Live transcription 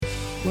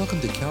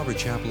Welcome to Calvary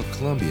Chapel of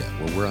Columbia,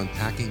 where we're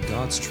unpacking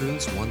God's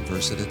truths one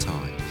verse at a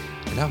time.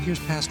 And now here's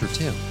Pastor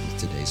Tim with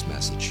today's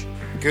message.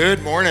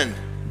 Good morning.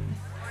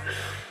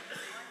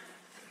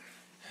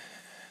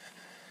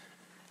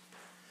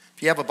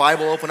 If you have a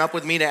Bible, open up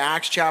with me to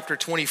Acts chapter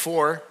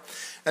 24.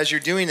 As you're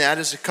doing that,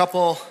 there's a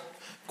couple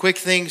quick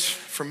things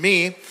from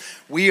me.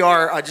 We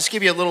are, just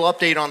give you a little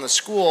update on the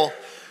school.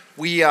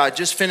 We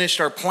just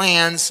finished our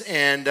plans,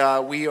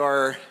 and we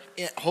are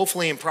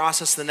hopefully in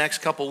process the next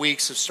couple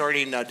weeks of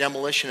starting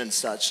demolition and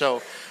such.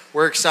 So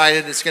we're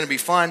excited. It's going to be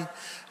fun.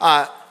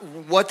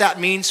 What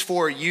that means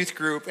for youth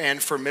group and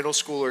for middle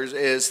schoolers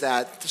is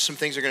that some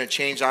things are going to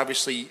change.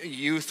 Obviously,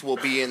 youth will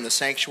be in the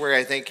sanctuary,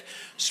 I think,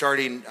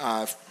 starting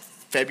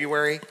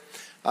February.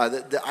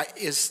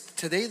 Is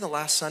today the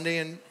last Sunday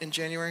in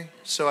January?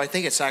 So I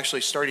think it's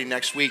actually starting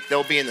next week.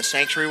 They'll be in the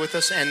sanctuary with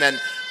us. And then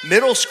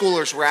middle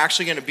schoolers, we're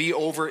actually going to be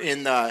over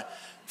in the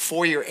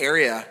foyer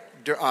area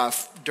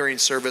during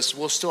service.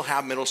 We'll still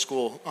have middle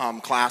school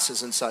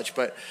classes and such,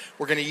 but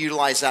we're going to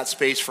utilize that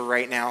space for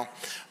right now.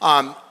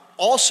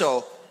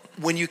 Also,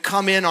 when you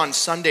come in on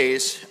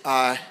Sundays,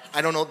 I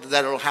don't know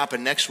that it'll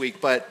happen next week,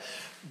 but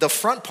the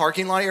front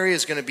parking lot area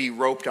is going to be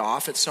roped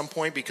off at some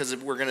point because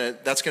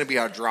that's going to be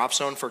our drop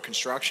zone for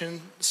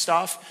construction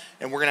stuff,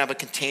 and we're going to have a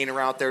container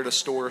out there to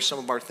store some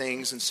of our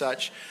things and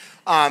such.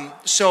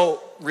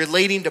 So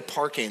relating to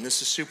parking,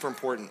 this is super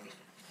important.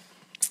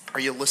 Are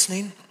you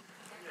listening?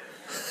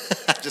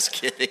 Just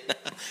kidding.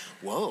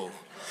 Whoa.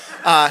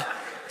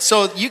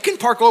 So you can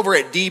park over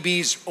at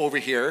DB's over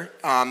here.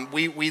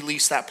 We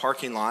lease that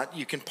parking lot.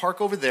 You can park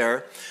over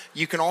there.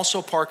 You can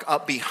also park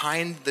up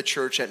behind the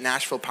church at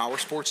Nashville Power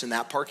Sports in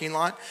that parking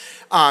lot.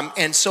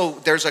 And so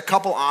there's a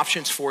couple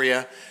options for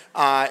you.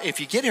 If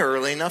you get here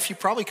early enough, you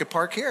probably could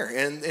park here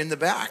in the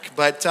back.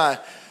 But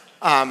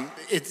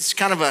it's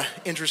kind of an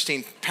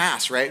interesting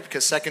pass, right?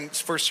 Because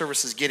first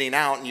service is getting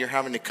out and you're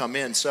having to come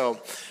in.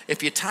 So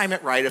if you time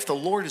it right, if the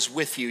Lord is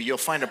with you, you'll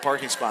find a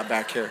parking spot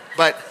back here.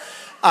 But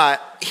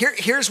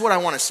here's what I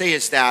want to say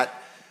is that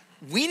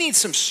we need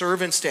some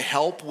servants to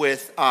help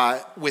with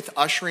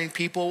ushering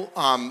people,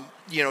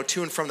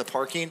 to and from the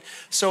parking.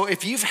 So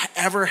if you've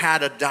ever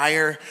had a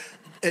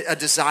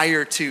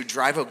desire to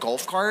drive a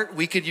golf cart,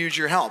 we could use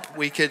your help.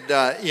 We could,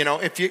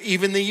 if you're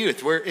even the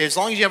youth, as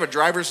long as you have a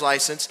driver's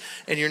license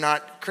and you're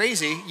not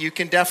crazy, you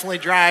can definitely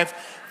drive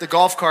the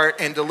golf cart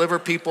and deliver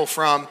people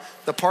from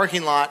the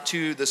parking lot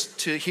to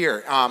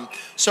here.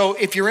 So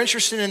if you're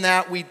interested in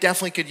that, we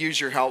definitely could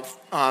use your help.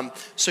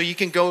 So you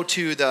can go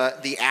to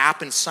the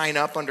app and sign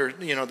up under,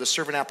 the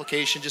servant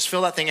application. Just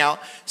fill that thing out.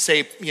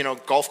 Say,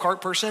 golf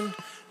cart person,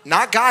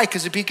 not guy,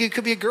 because it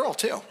could be a girl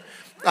too.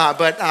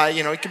 But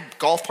it could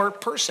golf cart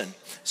person.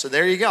 So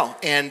there you go.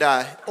 And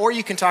or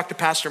you can talk to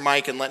Pastor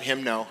Mike and let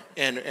him know,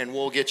 and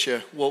we'll get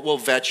you. We'll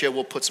vet you.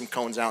 We'll put some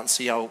cones out and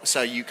see how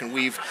you can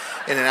weave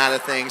in and out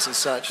of things and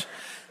such.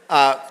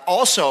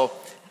 Also,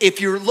 if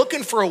you're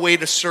looking for a way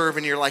to serve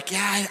and you're like,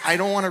 I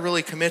don't want to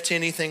really commit to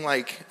anything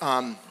like,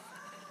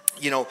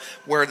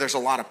 where there's a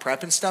lot of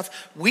prep and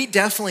stuff, we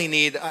definitely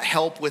need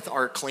help with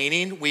our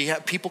cleaning. We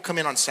have people come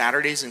in on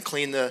Saturdays and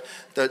clean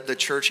the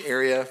church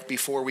area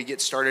before we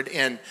get started,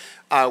 and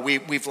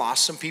we've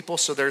lost some people,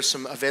 so there's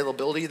some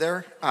availability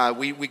there.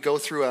 We go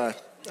through a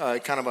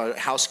kind of a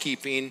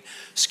housekeeping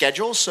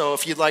schedule, so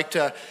if you'd like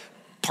to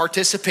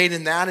participate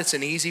in that, it's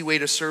an easy way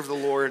to serve the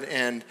Lord,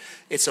 and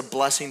it's a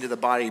blessing to the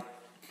body.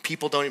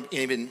 People don't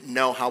even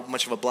know how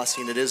much of a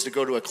blessing it is to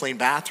go to a clean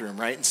bathroom,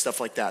 right, and stuff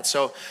like that.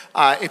 So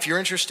if you're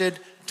interested,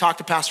 talk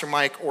to Pastor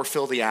Mike or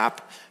fill the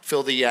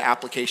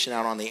application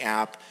out on the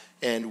app,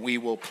 and we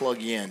will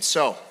plug you in.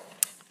 So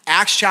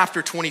Acts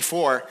chapter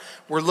 24,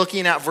 we're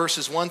looking at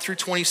verses 1 through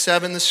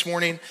 27 this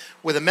morning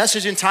with a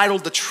message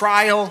entitled, The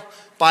Trial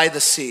by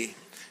the Sea.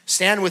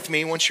 Stand with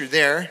me once you're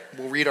there.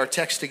 We'll read our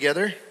text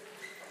together.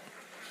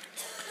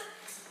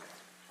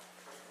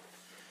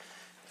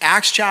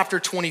 Acts chapter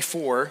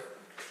 24,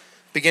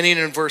 beginning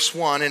in verse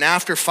 1, and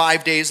after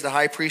 5 days the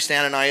high priest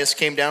Ananias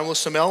came down with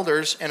some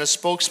elders and a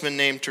spokesman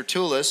named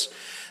Tertullus.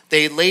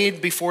 They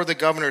laid before the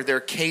governor their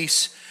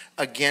case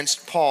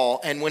against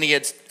Paul, and when he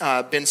had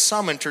been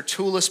summoned,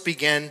 Tertullus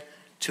began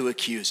to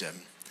accuse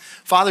him.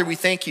 Father, we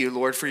thank you,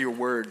 Lord, for your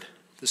word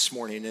this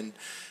morning, and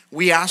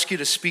we ask you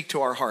to speak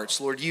to our hearts.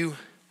 Lord, you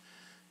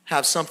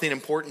have something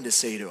important to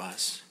say to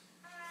us.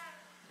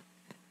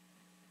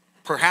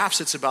 Perhaps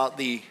it's about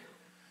the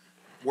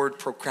word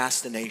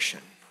procrastination.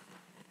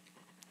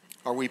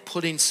 Are we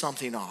putting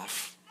something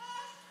off?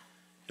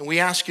 And we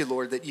ask you,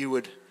 Lord, that you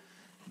would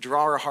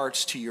draw our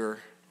hearts to your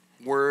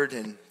word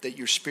and that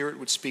your spirit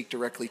would speak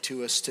directly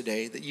to us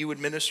today, that you would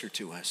minister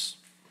to us.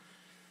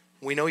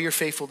 We know you're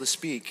faithful to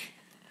speak,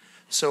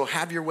 so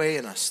have your way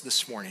in us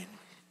this morning.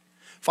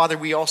 Father,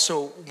 we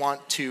also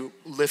want to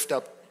lift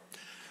up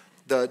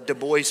the Du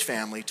Bois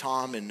family,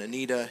 Tom and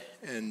Anita,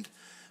 and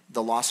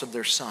the loss of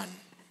their son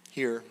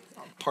here,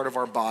 part of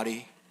our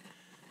body.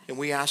 And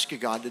we ask you,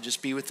 God, to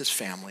just be with this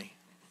family,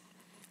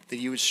 that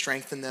you would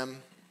strengthen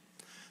them,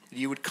 that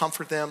you would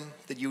comfort them,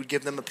 that you would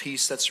give them a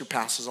peace that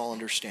surpasses all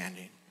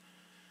understanding.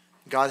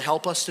 God,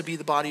 help us to be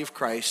the body of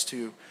Christ,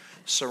 to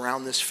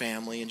surround this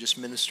family and just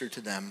minister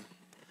to them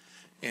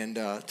and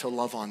to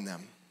love on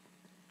them.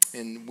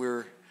 And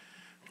we're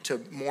to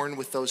mourn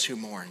with those who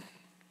mourn,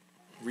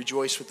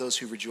 rejoice with those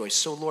who rejoice.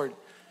 So, Lord,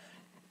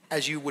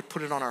 as you would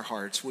put it on our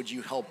hearts, would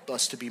you help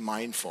us to be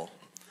mindful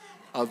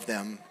of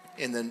them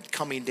in the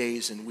coming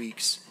days and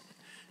weeks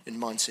and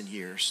months and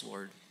years,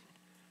 Lord.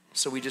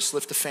 So we just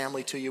lift the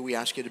family to you. We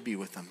ask you to be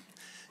with them.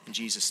 In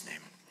Jesus' name,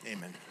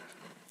 amen.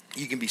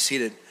 You can be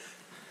seated.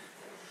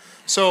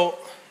 So,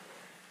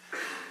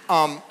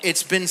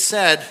 it's been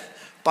said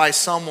by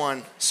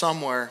someone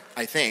somewhere,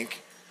 I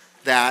think,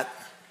 that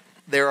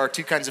there are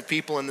two kinds of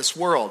people in this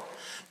world.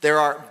 There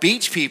are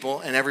beach people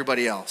and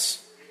everybody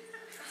else.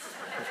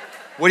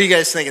 What do you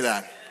guys think of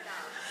that?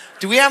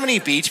 Do we have any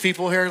beach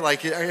people here?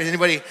 Like,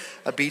 anybody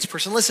a beach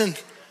person? Listen,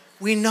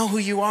 we know who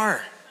you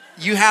are.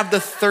 You have the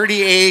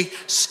 30A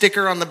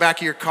sticker on the back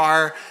of your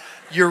car.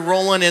 You're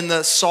rolling in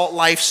the Salt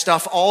Life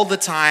stuff all the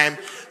time.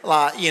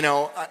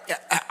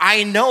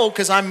 I know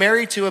because I'm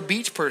married to a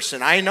beach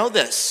person. I know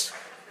this.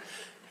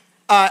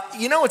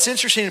 What's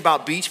interesting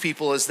about beach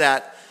people is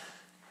that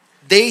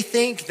they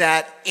think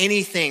that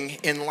anything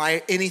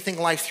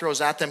life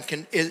throws at them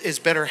is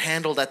better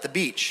handled at the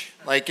beach.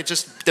 Like,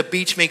 the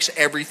beach makes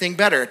everything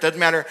better. It doesn't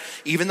matter,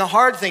 even the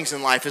hard things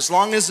in life. As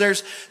long as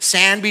there's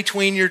sand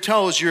between your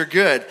toes, you're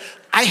good.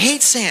 I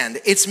hate sand.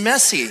 It's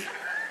messy.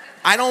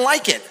 I don't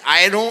like it.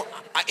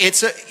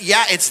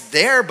 It's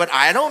there, but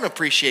I don't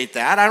appreciate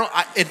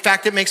that. In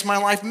fact, it makes my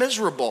life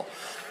miserable.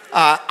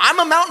 I'm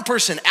a mountain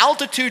person.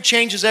 Altitude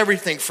changes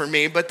everything for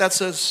me, but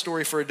that's a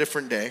story for a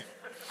different day.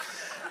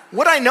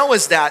 What I know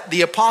is that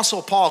the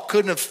Apostle Paul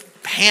couldn't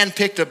have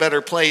handpicked a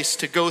better place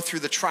to go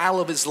through the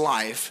trial of his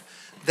life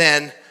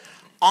than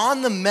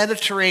on the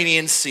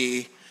Mediterranean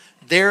Sea,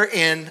 there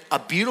in a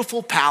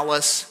beautiful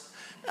palace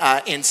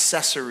in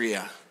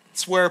Caesarea.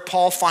 It's where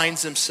Paul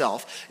finds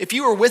himself. If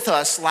you were with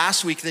us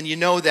last week, then you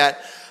know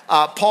that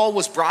Paul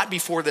was brought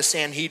before the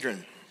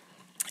Sanhedrin.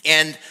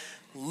 And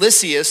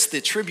Lysias,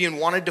 the tribune,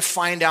 wanted to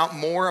find out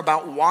more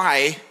about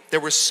why there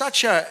was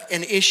such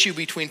an issue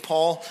between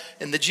Paul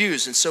and the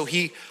Jews. And so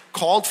he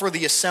called for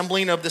the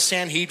assembling of the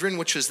Sanhedrin,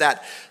 which was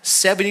that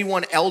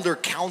 71 elder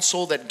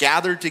council that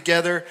gathered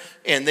together,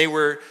 and they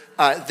were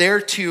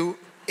there to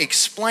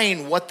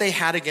explain what they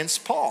had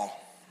against Paul.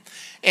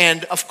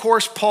 And of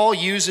course, Paul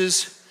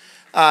uses,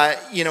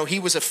 he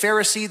was a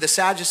Pharisee. The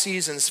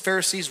Sadducees and the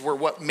Pharisees were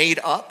what made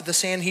up the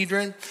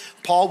Sanhedrin.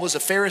 Paul was a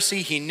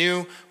Pharisee. He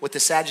knew what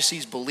the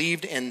Sadducees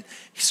believed, and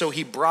so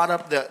he brought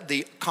up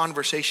the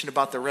conversation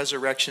about the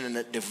resurrection, and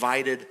it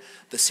divided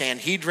the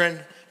Sanhedrin.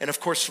 And of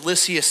course,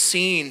 Lysias,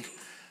 seeing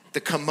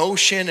the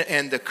commotion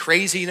and the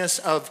craziness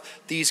of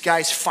these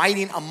guys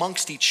fighting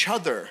amongst each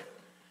other,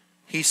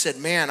 he said,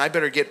 man, I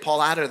better get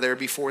Paul out of there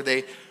before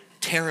they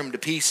tear him to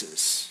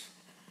pieces.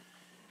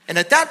 And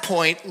at that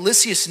point,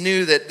 Lysias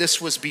knew that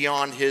this was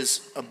beyond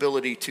his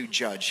ability to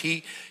judge.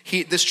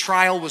 This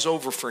trial was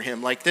over for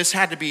him. Like, this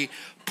had to be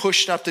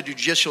pushed up the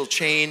judicial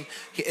chain.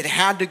 It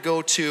had to go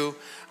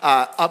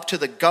up to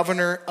the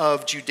governor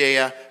of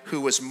Judea,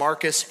 who was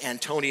Marcus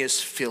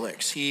Antonius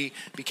Felix. He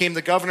became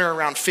the governor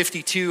around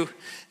 52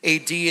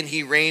 AD, and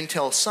he reigned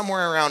till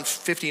somewhere around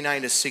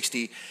 59 to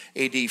 60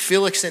 AD.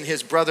 Felix and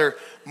his brother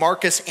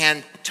Marcus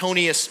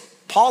Antonius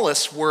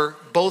Paulus were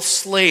both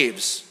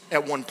slaves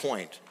at one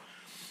point.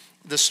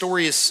 The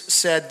story is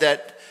said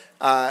that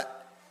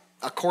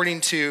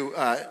according to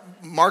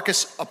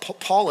Marcus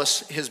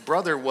Paulus, his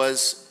brother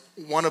was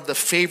one of the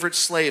favorite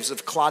slaves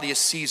of Claudius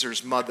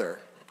Caesar's mother.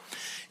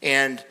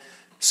 And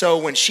so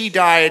when she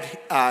died,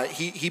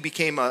 he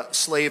became a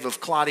slave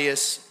of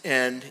Claudius,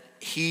 and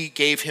he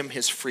gave him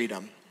his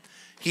freedom.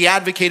 He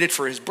advocated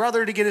for his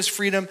brother to get his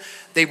freedom.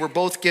 They were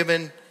both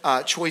given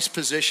choice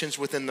positions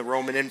within the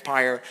Roman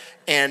Empire,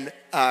 and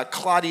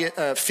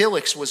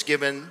Felix was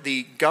given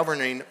the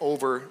governing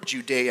over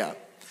Judea.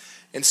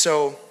 And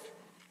so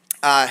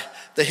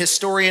the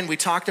historian, we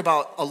talked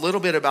about a little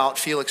bit about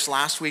Felix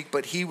last week,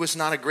 but he was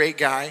not a great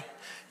guy.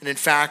 And in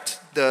fact,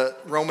 the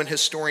Roman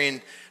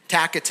historian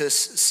Tacitus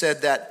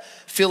said that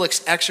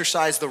Felix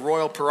exercised the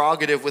royal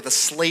prerogative with a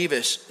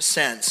slavish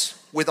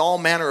sense, with all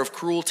manner of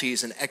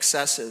cruelties and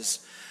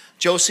excesses.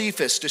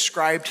 Josephus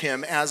described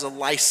him as a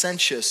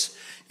licentious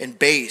and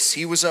base.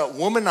 He was a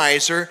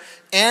womanizer,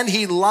 and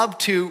he loved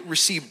to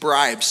receive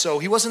bribes. So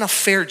he wasn't a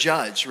fair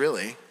judge,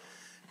 really,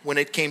 when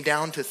it came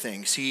down to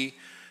things. He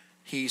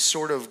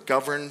sort of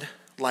governed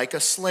like a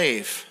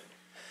slave.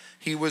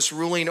 He was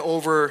ruling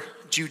over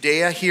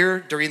Judea here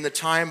during the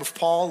time of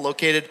Paul.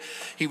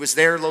 He was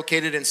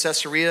located in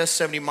Caesarea,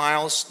 70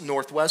 miles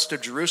northwest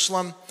of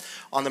Jerusalem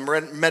on the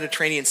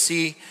Mediterranean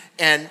Sea.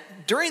 And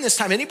during this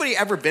time, anybody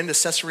ever been to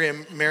Caesarea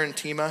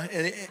Maritima?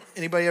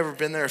 Anybody ever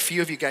been there? A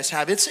few of you guys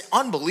have. It's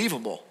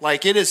unbelievable.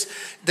 Like, it is,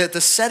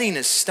 the setting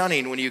is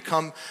stunning when you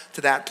come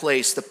to that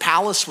place. The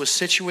palace was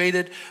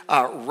situated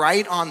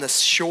right on the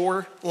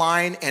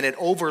shoreline, and it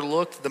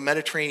overlooked the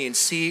Mediterranean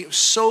Sea. It was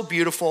so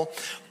beautiful.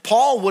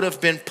 Paul would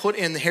have been put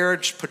in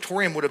Herod's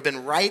praetorium, would have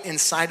been right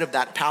inside of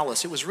that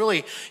palace. It was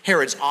really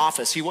Herod's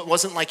office. He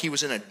wasn't like he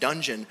was in a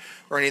dungeon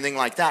or anything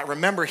like that.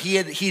 Remember,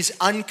 he's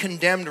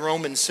uncondemned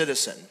Roman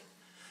citizen.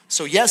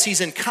 So yes,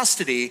 he's in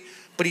custody,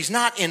 but he's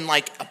not in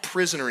like a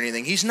prison or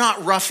anything. He's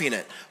not roughing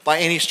it by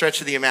any stretch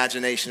of the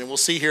imagination. And we'll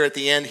see here at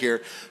the end here,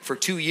 for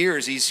 2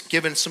 years, he's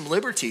given some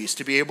liberties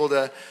to be able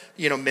to,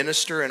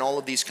 minister and all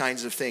of these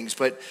kinds of things.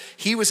 But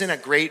he was in a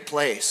great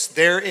place.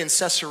 There in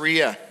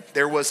Caesarea,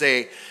 there was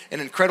an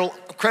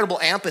incredible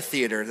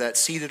amphitheater that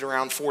seated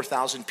around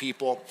 4,000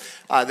 people.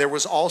 There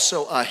was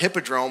also a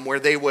hippodrome where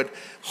they would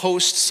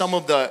host some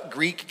of the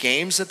Greek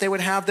games that they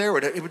would have there.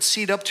 It would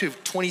seat up to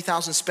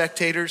 20,000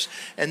 spectators,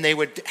 and they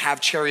would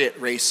have chariot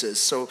races.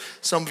 So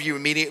some of you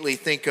immediately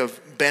think of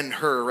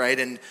Ben-Hur, right?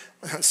 And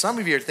some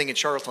of you are thinking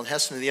Charlton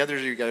Heston, and the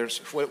others of you guys,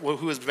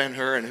 who is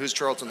Ben-Hur and who's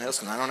Charlton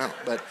Heston? I don't know,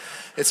 but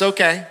it's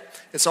okay.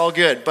 It's all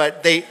good.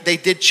 But they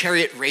did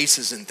chariot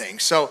races and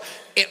things. So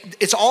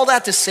it's all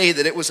that to say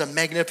that it was a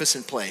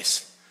magnificent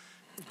place.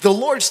 The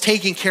Lord's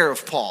taking care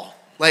of Paul.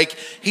 Like,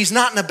 he's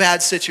not in a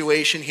bad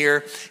situation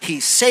here.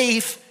 He's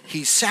safe,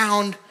 he's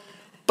sound,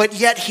 but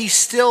yet he's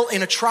still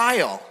in a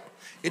trial.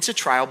 It's a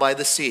trial by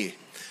the sea.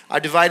 I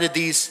divided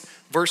these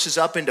verses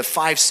up into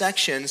 5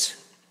 sections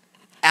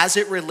as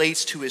it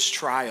relates to his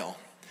trial.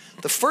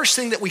 The first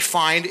thing that we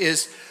find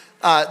is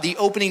the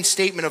opening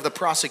statement of the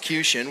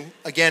prosecution.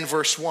 Again,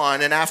 verse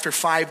 1, and after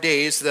 5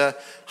 days, the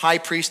high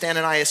priest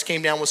Ananias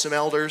came down with some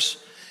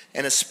elders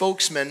and a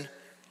spokesman,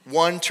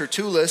 one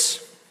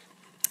Tertullus.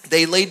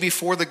 They laid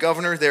before the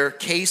governor their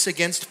case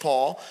against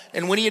Paul.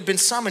 And when he had been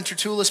summoned,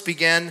 Tertullus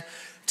began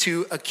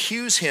to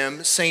accuse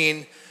him,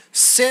 saying,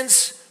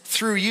 since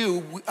through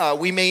you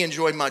we may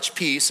enjoy much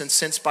peace, and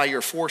since by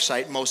your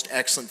foresight, most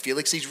excellent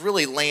Felix, he's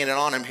really laying it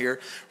on him here,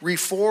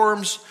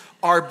 reforms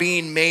are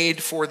being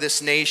made for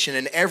this nation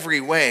in every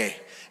way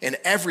and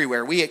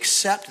everywhere. We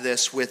accept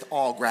this with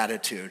all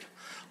gratitude.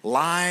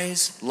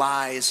 Lies,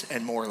 lies,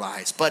 and more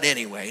lies. But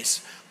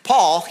anyways,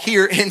 Paul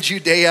here in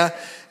Judea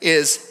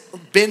is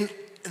been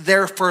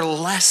there for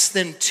less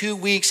than 2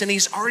 weeks, and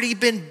he's already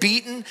been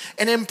beaten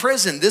and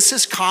imprisoned. This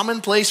is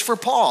commonplace for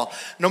Paul.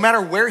 No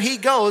matter where he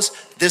goes,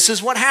 this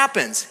is what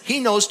happens. He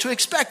knows to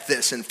expect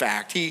this, in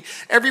fact.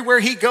 Everywhere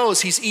he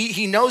goes,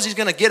 he knows he's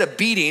going to get a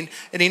beating,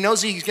 and he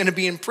knows he's going to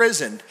be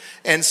imprisoned.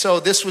 And so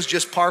this was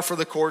just par for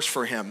the course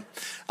for him.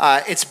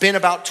 It's been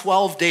about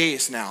 12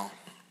 days now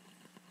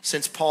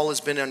since Paul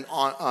has been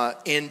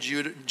in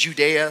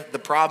Judea, the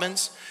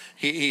province.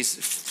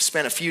 He's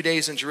spent a few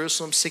days in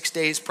Jerusalem, 6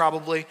 days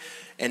probably,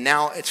 and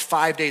now it's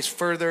 5 days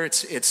further.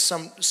 It's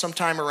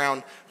sometime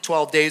around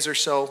 12 days or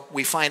so.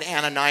 We find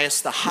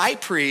Ananias, the high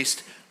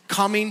priest,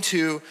 coming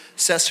to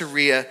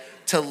Caesarea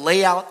to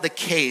lay out the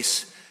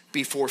case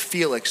before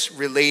Felix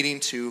relating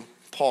to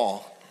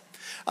Paul.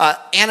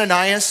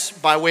 Ananias,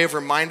 by way of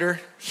reminder,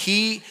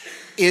 he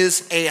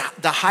is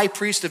the high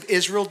priest of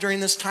Israel during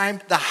this time.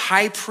 The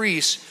high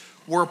priests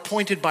were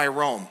appointed by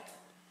Rome.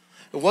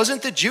 It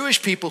wasn't the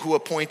Jewish people who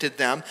appointed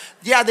them.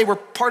 Yeah, they were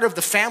part of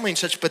the family and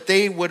such, but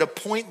they would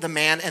appoint the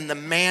man, and the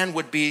man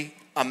would be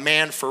a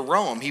man for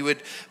Rome. He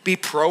would be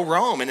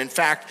pro-Rome. And in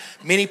fact,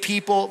 many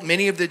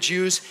of the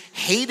Jews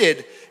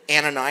hated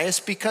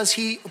Ananias because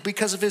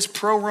of his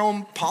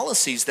pro-Rome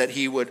policies that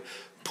he would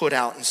put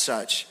out and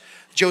such.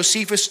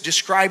 Josephus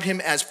described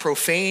him as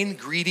profane,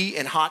 greedy,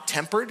 and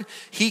hot-tempered.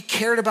 He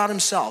cared about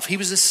himself. He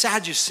was a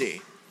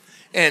Sadducee.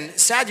 And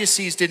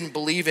Sadducees didn't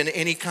believe in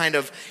any kind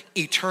of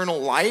eternal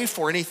life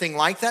or anything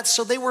like that,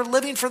 so they were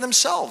living for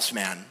themselves,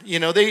 man.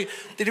 They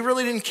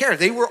really didn't care.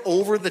 They were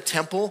over the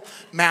temple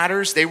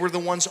matters. They were the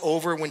ones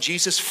over when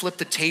Jesus flipped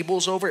the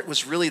tables over. It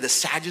was really the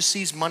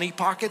Sadducees' money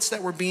pockets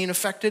that were being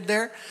affected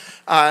there.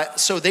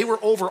 So they were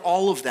over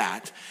all of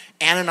that.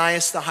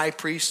 Ananias, the high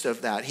priest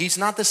of that. He's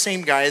not the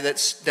same guy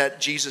that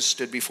Jesus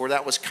stood before.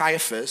 That was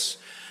Caiaphas,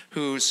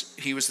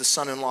 he was the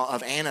son-in-law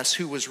of Annas,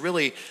 who was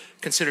really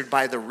considered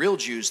by the real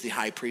Jews the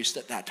high priest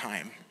at that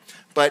time.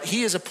 But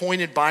he is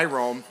appointed by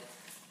Rome,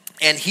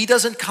 and he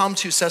doesn't come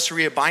to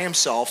Caesarea by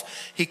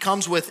himself. He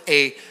comes with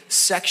a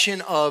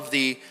section of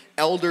the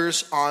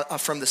elders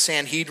from the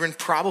Sanhedrin,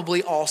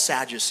 probably all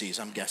Sadducees,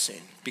 I'm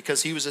guessing,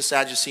 because he was a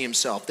Sadducee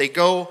himself.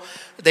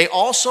 They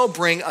also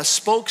bring a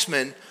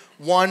spokesman,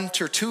 one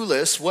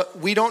Tertullus.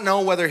 We don't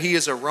know whether he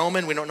is a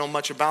Roman. We don't know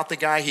much about the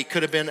guy. He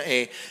could have been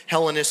a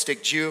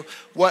Hellenistic Jew.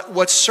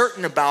 What's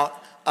certain about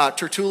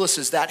Tertullus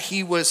is that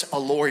he was a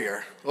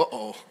lawyer.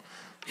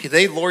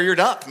 They lawyered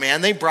up,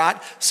 man. They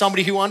brought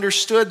somebody who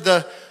understood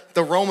the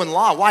Roman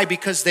law. Why?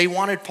 Because they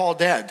wanted Paul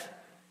dead.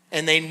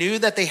 And they knew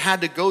that they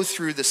had to go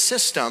through the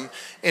system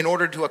in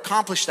order to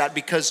accomplish that,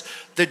 because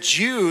the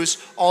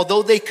Jews,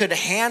 although they could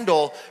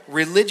handle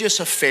religious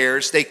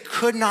affairs, they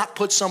could not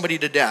put somebody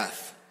to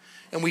death.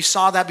 And we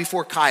saw that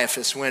before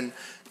Caiaphas when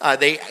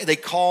they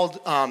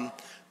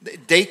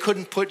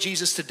couldn't put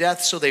Jesus to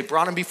death, so they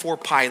brought him before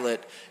Pilate,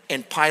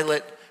 and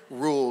Pilate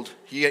ruled,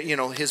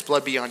 his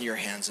blood be on your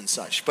hands and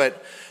such.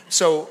 But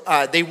so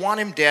they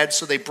want him dead,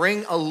 so they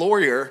bring a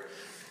lawyer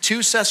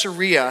to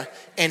Caesarea,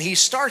 and he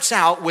starts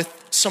out with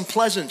some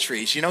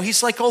pleasantries.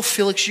 He's like, oh,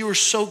 Felix, you are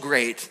so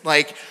great.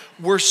 Like,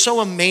 we're so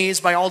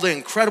amazed by all the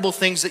incredible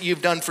things that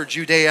you've done for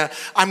Judea.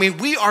 I mean,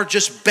 we are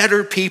just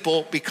better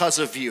people because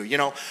of you,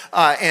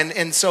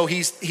 and so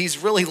he's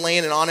really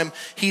laying it on him.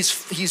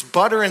 He's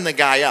buttering the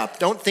guy up.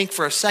 Don't think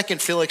for a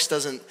second Felix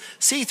doesn't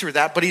see through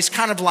that, but he's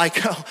kind of like,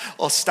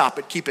 oh, stop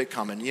it, keep it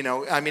coming.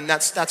 I mean,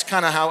 that's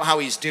kind of how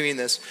he's doing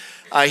this.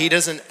 He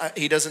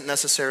doesn't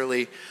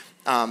necessarily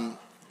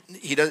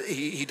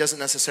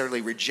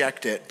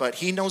reject it, but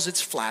he knows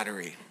it's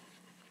flattery.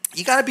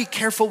 You got to be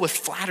careful with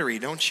flattery,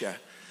 don't you?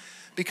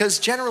 Because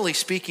generally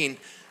speaking,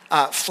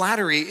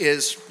 flattery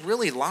is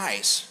really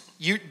lies.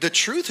 The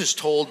truth is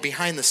told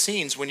behind the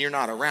scenes when you're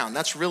not around.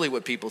 That's really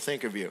what people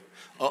think of you.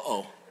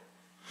 Uh-oh.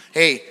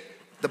 Hey,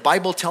 the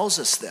Bible tells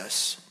us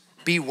this.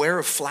 Beware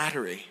of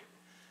flattery.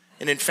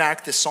 And in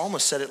fact, the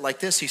psalmist said it like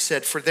this. He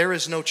said, for there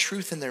is no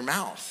truth in their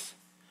mouth.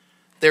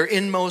 Their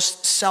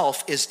inmost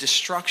self is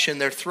destruction.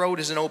 Their throat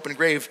is an open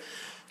grave.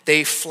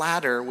 They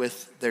flatter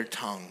with their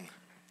tongue.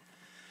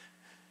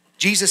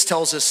 Jesus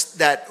tells us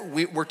that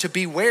we're to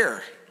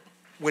beware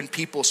when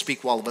people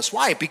speak well of us.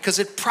 Why? Because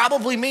it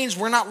probably means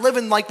we're not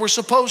living like we're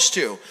supposed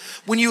to.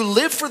 When you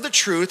live for the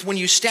truth, when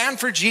you stand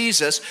for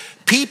Jesus,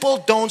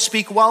 people don't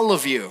speak well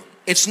of you.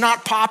 It's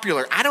not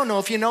popular. I don't know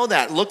if you know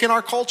that. Look in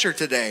our culture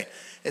today.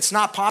 It's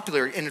not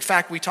popular. And in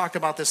fact, we talked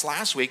about this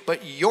last week,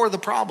 but you're the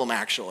problem,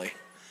 actually.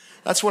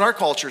 That's what our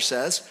culture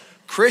says.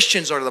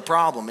 Christians are the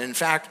problem. In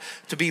fact,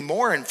 to be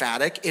more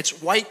emphatic, it's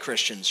white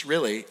Christians,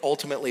 really,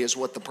 ultimately is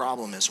what the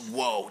problem is.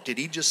 Whoa, did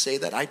he just say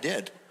that? I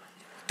did.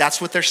 That's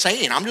what they're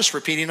saying. I'm just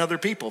repeating other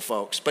people,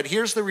 folks. But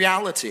here's the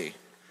reality.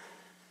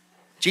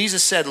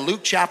 Jesus said, Luke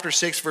chapter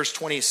 6, verse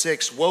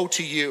 26, woe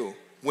to you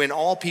when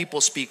all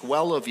people speak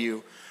well of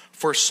you,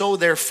 for so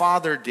their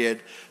father did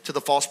to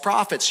the false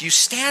prophets. You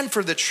stand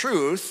for the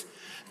truth,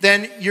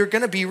 then you're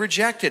going to be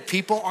rejected.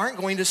 People aren't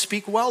going to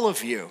speak well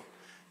of you.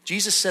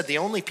 Jesus said the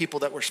only people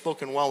that were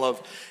spoken well of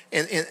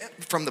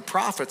from the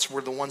prophets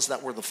were the ones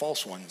that were the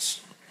false ones.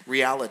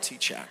 Reality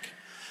check.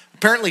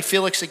 Apparently,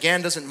 Felix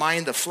again doesn't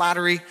mind the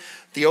flattery.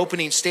 The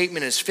opening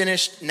statement is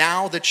finished.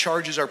 Now the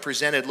charges are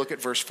presented. Look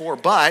at verse 4.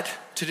 But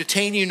to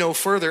detain you no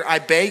further, I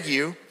beg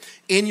you,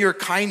 in your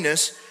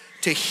kindness,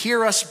 to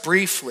hear us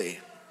briefly.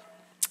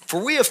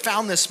 For we have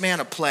found this man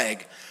a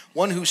plague,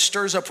 one who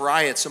stirs up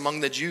riots among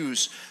the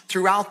Jews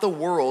throughout the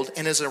world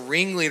and is a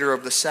ringleader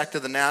of the sect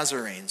of the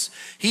Nazarenes.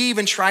 He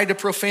even tried to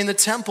profane the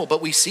temple,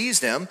 but we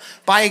seized him.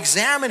 By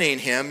examining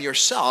him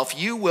yourself,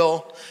 you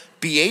will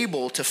be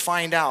able to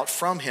find out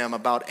from him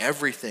about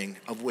everything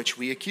of which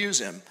we accuse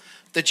him.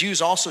 The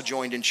Jews also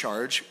joined in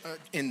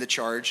the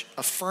charge,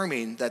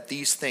 affirming that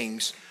these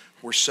things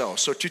were so.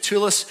 So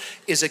Tertullus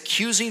is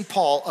accusing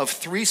Paul of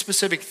three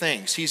specific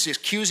things. He's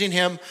accusing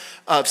him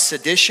of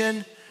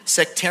sedition,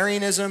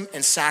 sectarianism,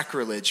 and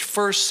sacrilege.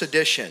 First,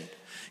 sedition.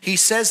 He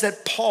says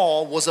that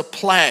Paul was a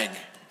plague,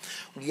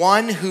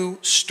 one who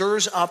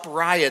stirs up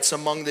riots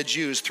among the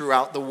Jews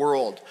throughout the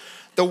world.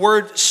 The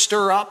word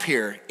stir up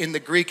here in the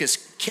Greek is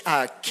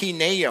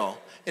kineo,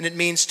 and it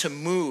means to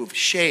move,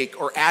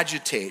 shake, or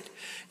agitate.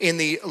 In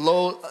the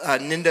Low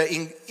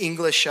Ninda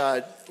English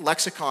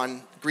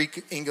lexicon,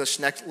 Greek English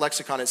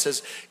lexicon, it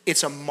says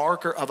it's a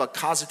marker of a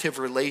causative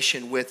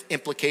relation with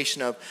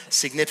implication of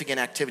significant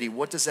activity.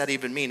 What does that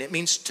even mean? It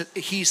means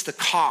he's the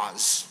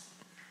cause.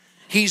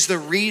 He's the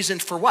reason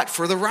for what?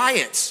 For the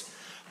riots.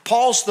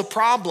 Paul's the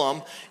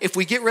problem. If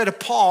we get rid of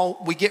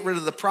Paul, we get rid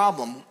of the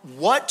problem.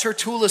 What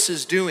Tertullus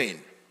is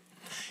doing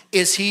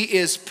is he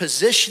is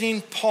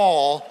positioning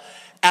Paul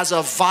as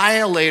a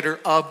violator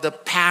of the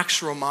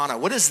Pax Romana.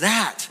 What is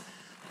that?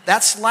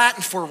 That's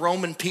Latin for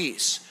Roman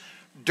peace.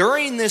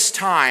 During this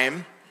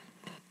time,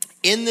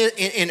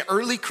 in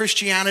early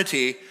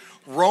Christianity,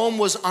 Rome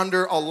was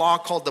under a law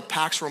called the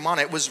Pax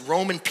Romana. It was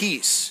Roman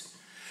peace.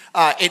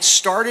 It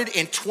started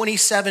in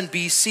 27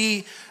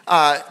 BC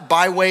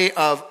by way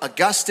of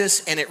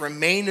Augustus, and it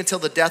remained until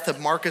the death of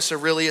Marcus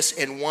Aurelius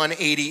in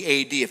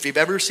 180 AD. If you've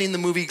ever seen the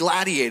movie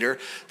Gladiator,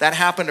 that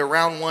happened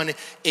around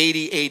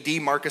 180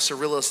 AD. Marcus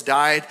Aurelius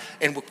died,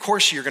 and of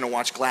course you're going to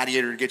watch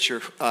Gladiator to get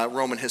your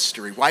Roman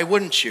history. Why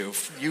wouldn't you?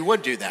 You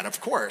would do that,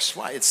 of course.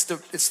 Why? It's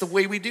the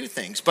way we do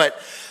things.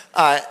 But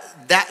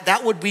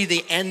that would be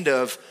the end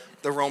of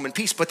the Roman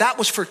peace. But that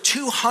was for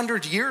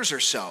 200 years or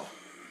so.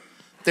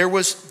 There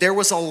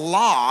was a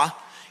law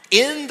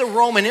in the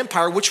Roman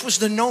Empire, which was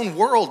the known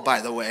world, by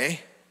the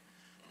way,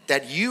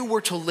 that you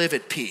were to live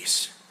at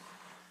peace.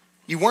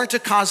 You weren't to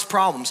cause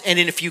problems. And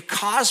if you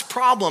caused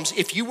problems,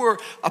 if you were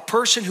a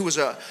person who was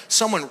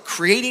someone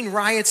creating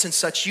riots and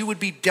such, you would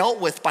be dealt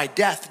with by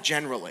death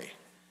generally.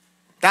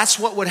 That's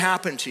what would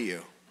happen to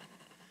you.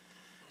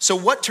 So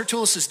what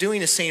Tertullus is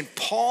doing is saying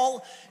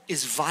Paul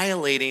is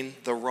violating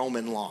the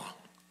Roman law.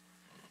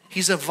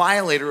 He's a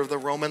violator of the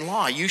Roman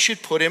law. You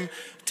should put him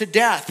to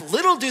death.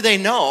 Little do they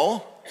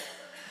know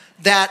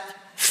that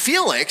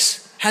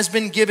Felix has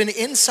been given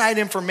inside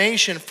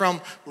information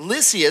from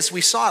Lysias. We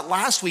saw it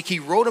last week. He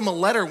wrote him a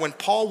letter when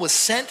Paul was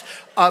sent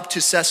up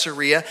to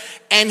Caesarea,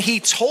 and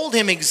he told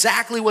him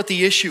exactly what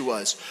the issue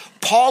was.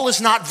 Paul has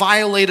not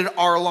violated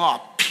our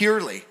law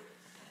purely.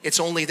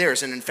 It's only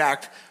theirs. And in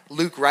fact,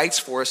 Luke writes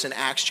for us in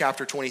Acts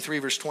chapter 23,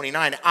 verse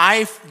 29.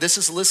 This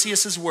is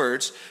Lysias'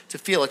 words to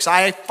Felix.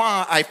 I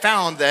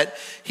found that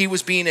he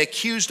was being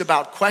accused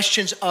about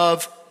questions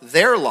of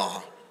their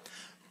law,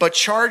 but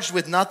charged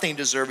with nothing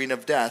deserving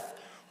of death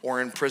or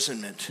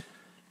imprisonment.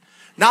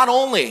 Not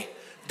only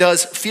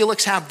does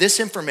Felix have this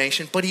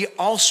information, but he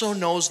also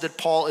knows that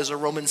Paul is a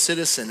Roman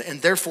citizen,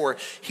 and therefore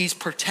he's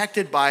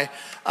protected by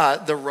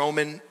the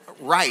Roman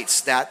rights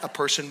that a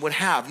person would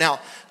have. Now,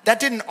 that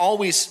didn't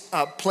always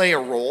play a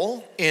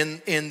role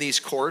in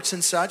these courts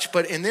and such,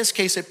 but in this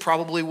case it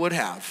probably would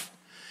have.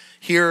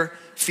 Here,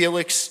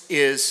 Felix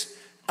is,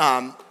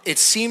 it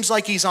seems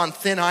like he's on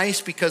thin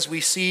ice, because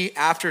we see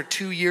after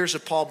 2 years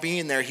of Paul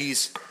being there,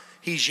 he's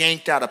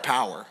yanked out of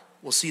power.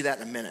 We'll see that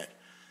in a minute.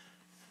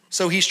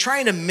 So he's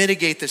trying to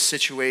mitigate this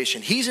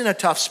situation. He's in a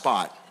tough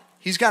spot.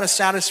 He's got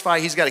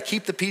to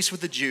keep the peace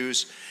with the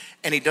Jews,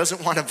 and he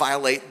doesn't want to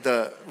violate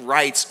the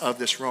rights of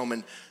this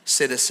Roman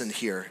citizen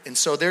here. And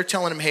so they're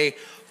telling him, hey,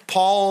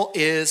 Paul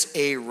is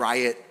a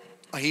riot.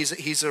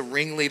 He's a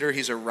ringleader.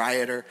 He's a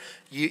rioter.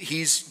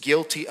 He's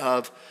guilty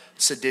of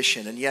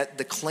sedition. And yet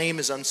the claim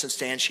is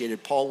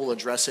unsubstantiated. Paul will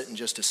address it in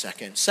just a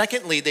second.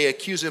 Secondly, they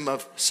accuse him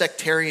of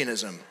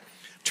sectarianism.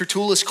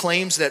 Tertullus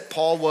claims that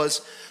Paul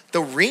was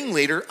the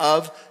ringleader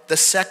of the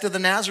sect of the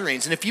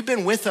Nazarenes. And if you've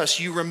been with us,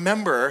 you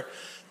remember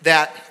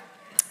that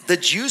the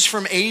Jews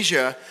from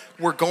Asia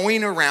were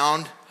going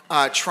around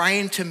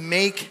trying to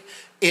make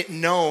it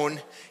known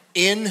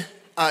in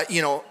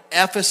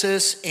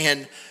Ephesus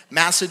and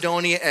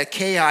Macedonia,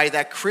 Achaia,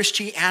 that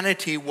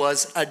Christianity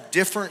was a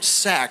different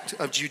sect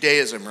of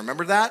Judaism.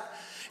 Remember that?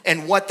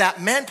 And what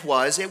that meant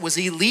was it was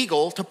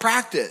illegal to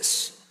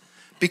practice,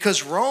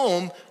 because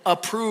Rome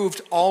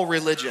approved all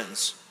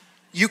religions.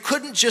 You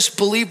couldn't just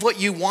believe what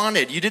you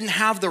wanted. You didn't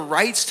have the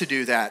rights to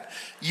do that.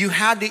 You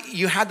had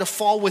to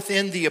fall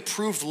within the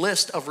approved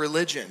list of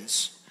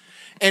religions.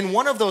 And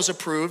one of those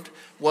approved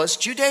was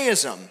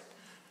Judaism.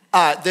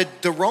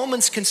 The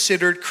Romans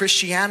considered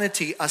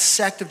Christianity a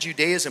sect of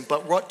Judaism,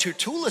 but what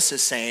Tertullus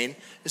is saying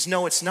is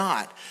no, it's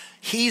not.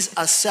 He's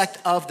a sect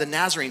of the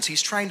Nazarenes.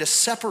 He's trying to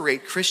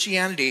separate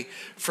Christianity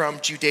from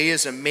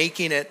Judaism,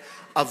 making it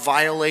a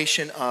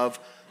violation of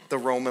the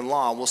Roman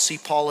law. We'll see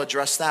Paul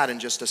address that in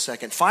just a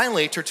second.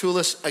 Finally,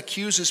 Tertullus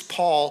accuses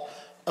Paul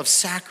of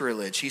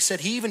sacrilege. He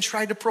said he even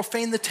tried to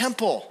profane the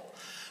temple,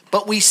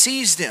 but we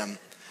seized him.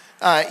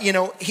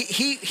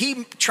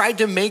 He tried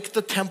to make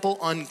the temple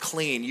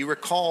unclean. You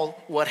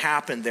recall what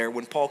happened there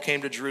when Paul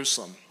came to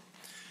Jerusalem.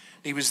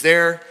 He was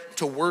there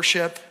to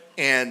worship,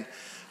 and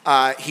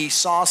he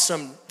saw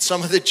some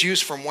of the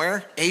Jews from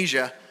where?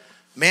 Asia.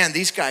 Man,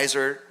 these guys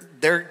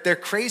they're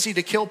crazy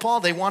to kill Paul.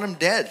 They want him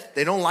dead.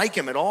 They don't like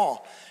him at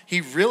all. He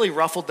really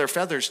ruffled their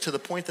feathers to the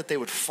point that they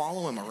would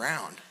follow him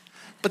around.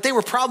 But they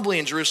were probably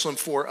in Jerusalem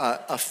for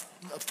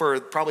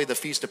probably the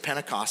Feast of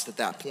Pentecost at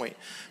that point.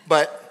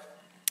 But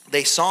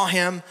they saw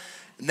him,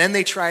 and then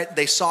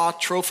they saw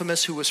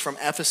Trophimus, who was from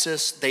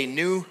Ephesus. They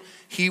knew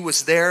he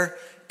was there,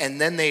 and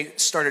then they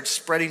started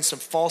spreading some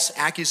false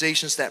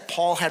accusations that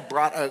Paul had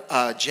brought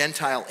a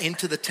Gentile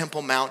into the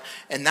Temple Mount,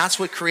 and that's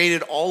what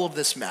created all of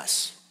this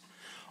mess.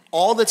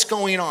 All that's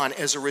going on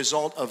as a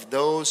result of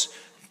those.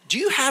 Do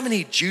you have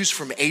any Jews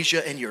from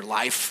Asia in your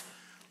life?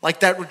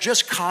 Like that were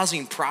just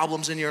causing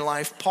problems in your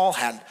life? Paul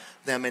had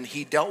them, and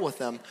he dealt with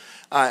them.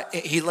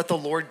 He let the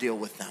Lord deal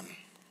with them.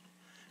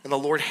 And the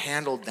Lord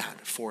handled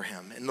that for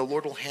him. And the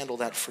Lord will handle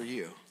that for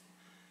you.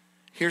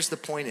 Here's the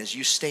point is,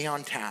 you stay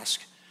on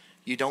task.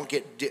 You don't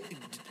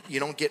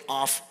get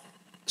off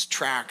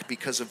track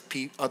because of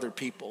other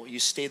people. You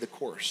stay the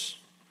course.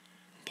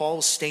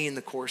 Paul's staying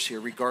the course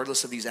here,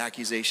 regardless of these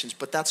accusations.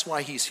 But that's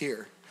why he's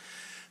here.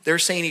 They're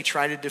saying he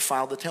tried to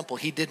defile the temple.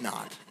 He did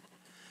not.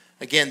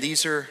 Again,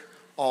 these are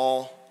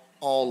all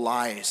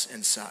lies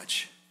and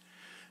such.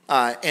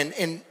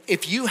 And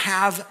if you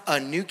have a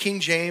New King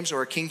James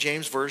or a King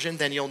James version,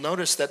 then you'll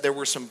notice that there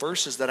were some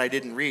verses that I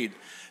didn't read,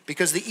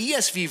 because the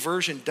ESV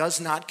version does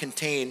not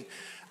contain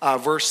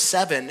verse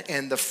 7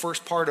 and the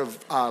first part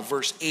of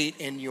verse 8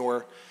 in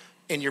your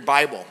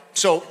Bible.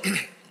 So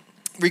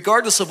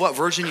regardless of what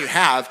version you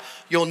have,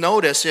 you'll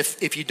notice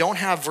if you don't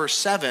have verse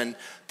 7,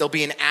 there'll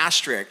be an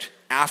asterisk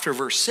after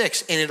verse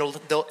 6, and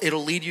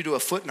it'll lead you to a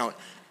footnote.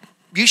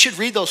 You should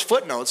read those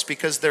footnotes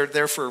because they're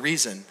there for a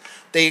reason.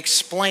 They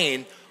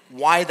explain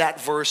why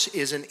that verse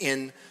isn't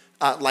in,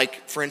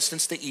 like, for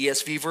instance, the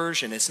ESV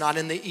version. It's not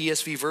in the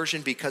ESV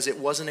version because it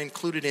wasn't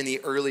included in the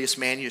earliest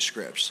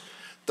manuscripts.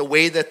 The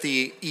way that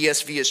the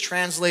ESV is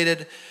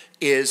translated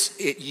is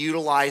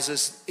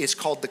it's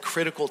called the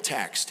critical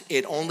text.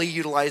 It only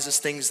utilizes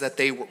things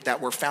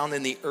that were found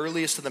in the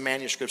earliest of the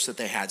manuscripts that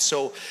they had.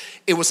 So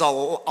it was a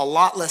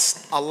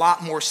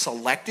lot more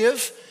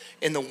selective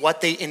in what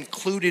they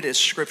included as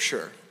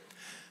scripture.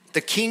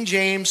 The King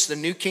James, the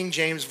New King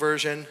James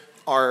version,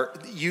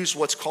 use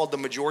what's called the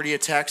majority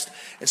of text.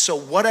 And so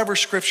whatever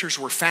scriptures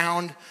were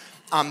found,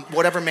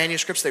 whatever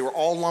manuscripts, they were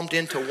all lumped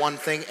into one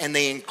thing, and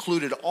they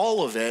included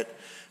all of it,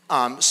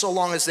 so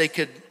long as they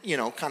could,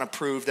 kind of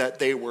prove that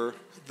they were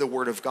the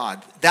Word of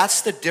God.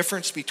 That's the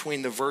difference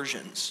between the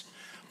versions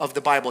of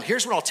the Bible.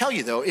 Here's what I'll tell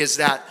you, though, is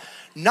that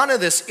none of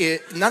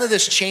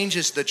this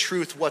changes the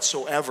truth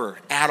whatsoever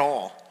at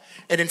all.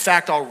 And in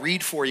fact, I'll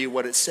read for you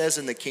what it says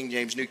in the King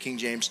James, New King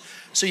James,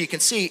 so you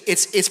can see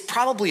it's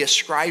probably a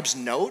scribe's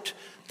note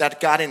that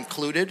got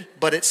included,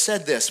 but it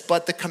said this: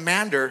 "But the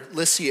commander,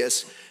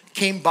 Lysias,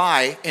 came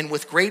by and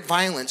with great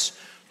violence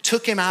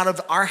took him out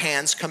of our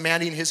hands,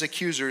 commanding his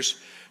accusers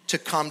to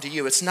come to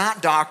you." It's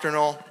not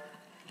doctrinal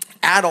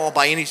at all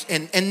by any,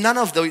 and none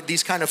of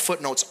these kind of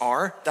footnotes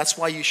are. That's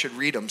why you should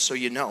read them, so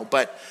you know.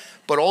 But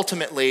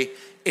ultimately,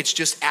 it's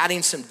just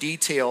adding some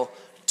detail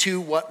to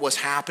what was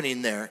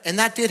happening there. And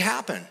that did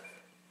happen.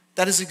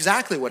 That is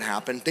exactly what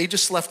happened. They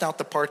just left out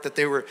the part that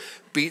they were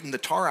beating the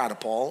tar out of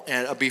Paul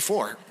and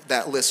before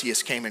that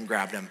Lysias came and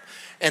grabbed him.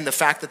 And the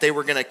fact that they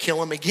were going to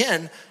kill him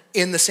again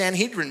in the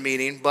Sanhedrin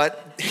meeting,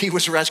 but he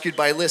was rescued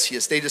by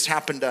Lysias. They just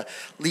happened to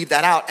leave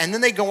that out. And then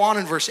they go on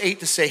in verse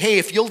 8 to say, hey,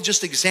 if you'll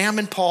just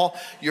examine Paul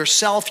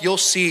yourself, you'll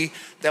see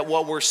that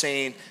what we're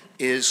saying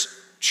is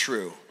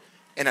true.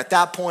 And at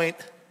that point,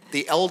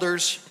 the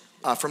elders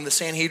from the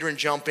Sanhedrin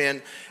jump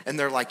in, and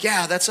they're like,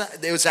 yeah,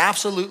 it was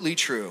absolutely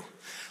true.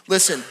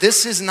 Listen,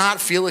 this is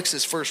not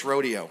Felix's first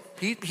rodeo.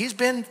 He's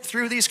been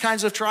through these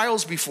kinds of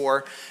trials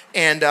before,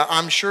 and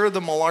I'm sure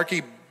the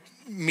malarkey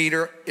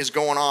meter is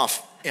going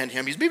off in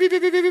him. He's beep, beep,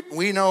 beep, beep, beep.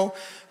 We know.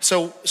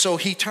 So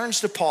he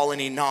turns to Paul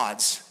and he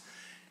nods,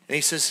 and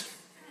he says,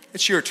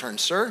 it's your turn,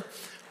 sir.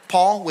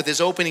 Paul, with his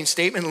opening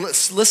statement,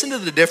 listen to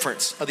the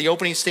difference of the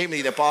opening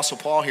statement of the Apostle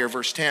Paul here,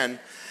 verse 10.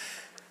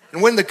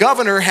 And when the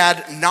governor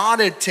had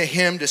nodded to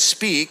him to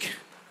speak,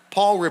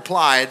 Paul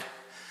replied,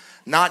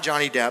 not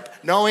Johnny Depp,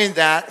 knowing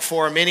that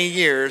for many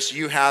years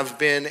you have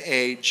been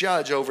a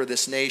judge over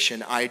this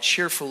nation, I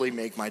cheerfully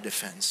make my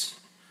defense.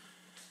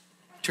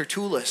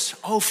 Tertullus,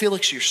 oh,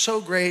 Felix, you're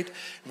so great.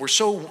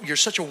 You're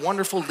such a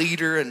wonderful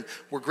leader, and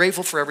we're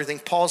grateful for everything.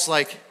 Paul's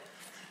like,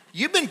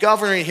 you've been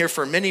governing here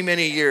for many,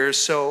 many years,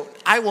 so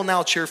I will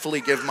now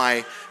cheerfully give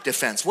my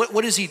defense.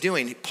 What is he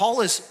doing?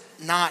 Paul is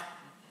not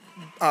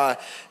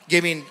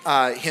giving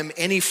him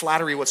any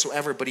flattery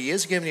whatsoever, but he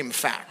is giving him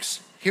facts.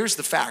 Here's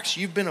the facts.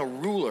 You've been a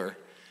ruler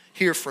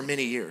here for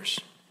many years.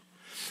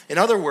 In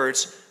other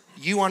words,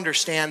 you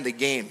understand the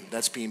game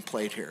that's being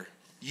played here.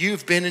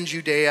 You've been in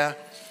Judea.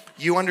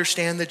 You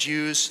understand the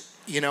Jews,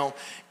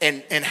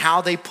 and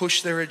how they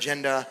push their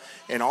agenda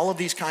and all of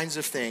these kinds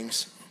of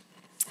things.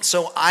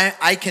 So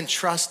I can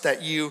trust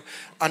that you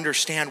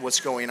understand what's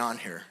going on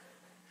here.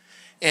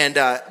 And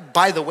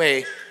by the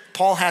way,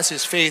 Paul has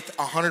his faith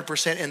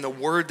 100% in the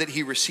word that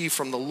he received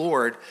from the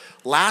Lord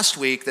last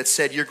week that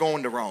said, you're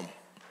going to Rome.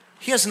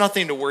 He has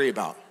nothing to worry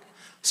about.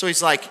 So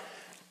he's like,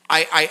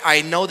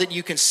 I know that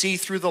you can see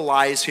through the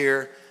lies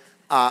here.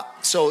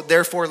 So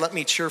therefore, let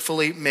me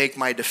cheerfully make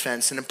my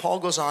defense. And then Paul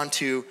goes on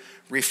to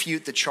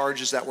refute the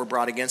charges that were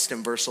brought against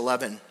him. Verse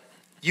 11,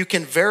 you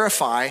can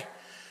verify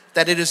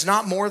that it is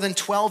not more than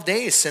 12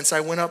 days since I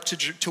went up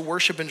to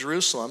worship in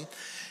Jerusalem,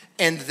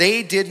 and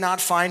they did not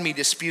find me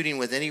disputing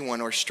with anyone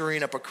or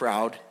stirring up a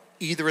crowd,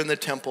 either in the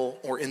temple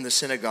or in the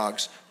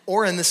synagogues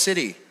or in the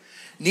city.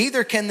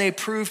 Neither can they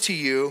prove to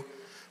you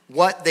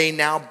what they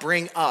now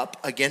bring up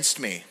against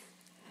me.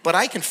 But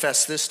I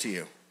confess this to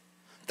you,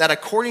 that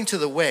according to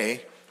the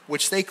way,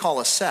 which they call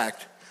a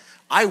sect,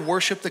 I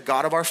worship the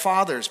God of our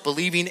fathers,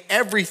 believing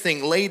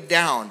everything laid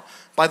down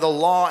by the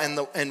law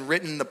and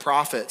written in the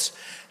prophets,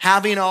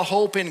 having a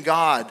hope in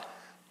God,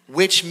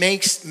 which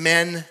makes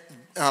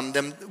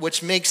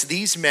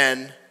these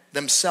men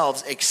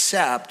themselves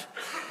accept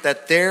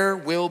that there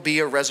will be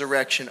a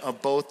resurrection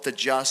of both the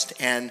just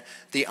and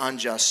the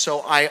unjust.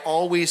 So I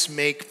always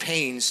make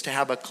pains to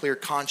have a clear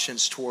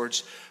conscience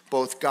towards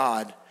both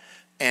God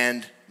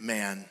and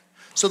man.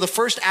 So the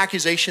first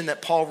accusation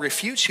that Paul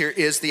refutes here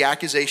is the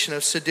accusation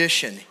of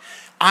sedition.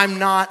 I'm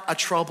not a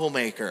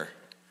troublemaker.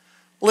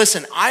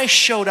 Listen, I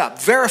showed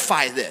up.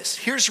 Verify this.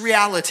 Here's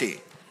reality.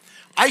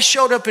 I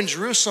showed up in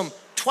Jerusalem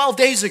 12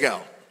 days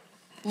ago,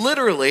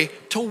 literally,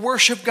 to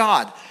worship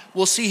God.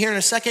 We'll see here in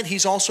a second,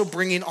 he's also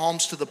bringing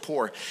alms to the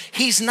poor.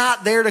 He's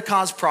not there to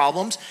cause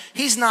problems.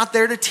 He's not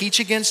there to teach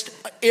against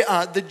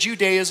the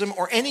Judaism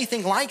or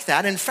anything like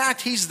that. In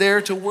fact, he's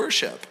there to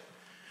worship.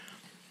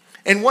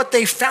 And what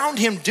they found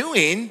him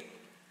doing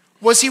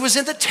was he was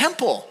in the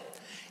temple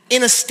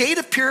in a state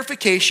of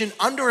purification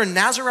under a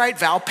Nazirite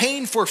vow,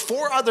 paying for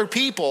 4 other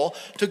people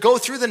to go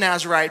through the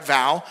Nazirite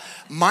vow,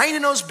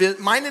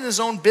 minding his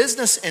own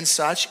business and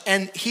such,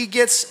 and he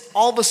gets,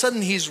 all of a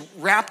sudden, he's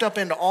wrapped up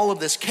into all of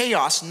this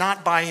chaos,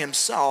 not by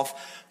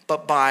himself,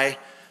 but by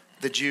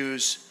the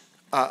Jews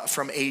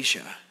from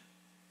Asia.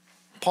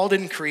 Paul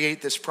didn't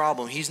create this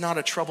problem. He's not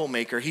a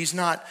troublemaker. He's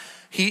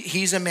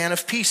a man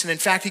of peace. And in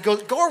fact, he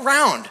goes, go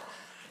around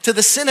to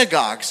the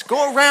synagogues,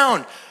 go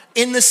around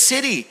in the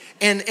city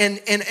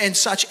and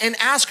such, and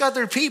ask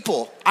other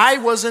people. I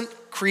wasn't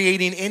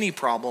creating any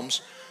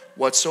problems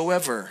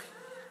whatsoever.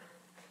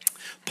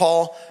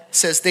 Paul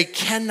says they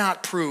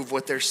cannot prove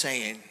what they're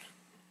saying.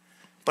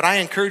 But I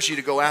encourage you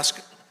to go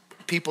ask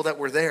people that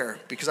were there,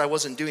 because I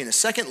wasn't doing this.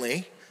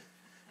 Secondly,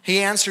 he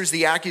answers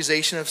the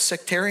accusation of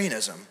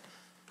sectarianism.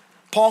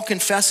 Paul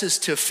confesses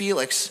to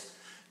Felix,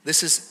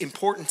 this is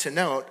important to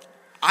note,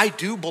 I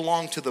do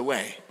belong to the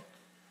way.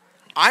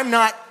 I'm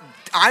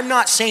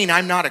not saying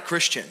I'm not a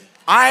Christian.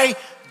 I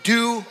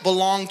do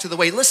belong to the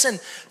way. Listen,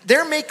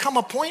 there may come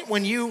a point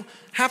when you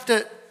have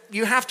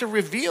to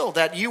reveal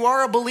that you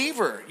are a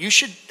believer.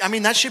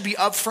 That should be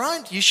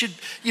upfront. You should,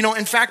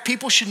 in fact,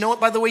 people should know it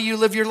by the way you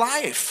live your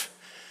life.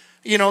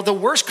 The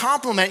worst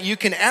compliment you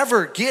can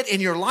ever get in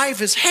your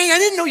life is, hey, I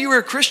didn't know you were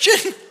a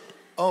Christian.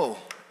 Oh,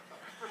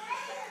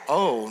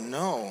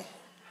 no.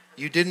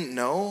 You didn't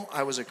know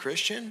I was a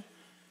Christian?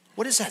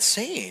 What is that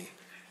saying?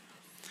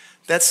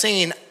 That's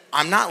saying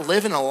I'm not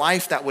living a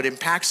life that would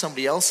impact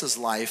somebody else's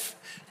life,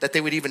 that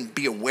they would even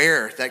be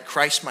aware that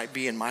Christ might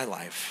be in my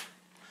life.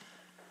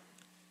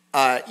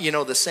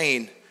 The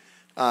saying,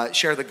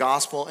 share the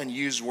gospel and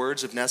use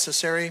words if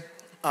necessary.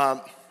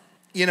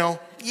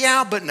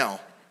 Yeah, but no.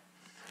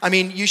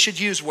 You should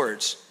use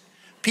words.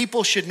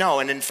 People should know.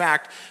 And in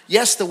fact,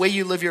 yes, the way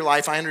you live your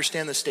life, I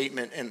understand the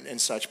statement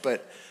and such,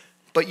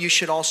 but you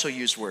should also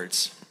use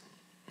words.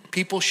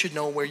 People should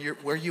know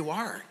where you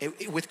are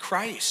with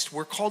Christ.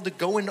 We're called to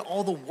go into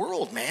all the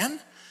world,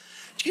 man.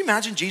 Do you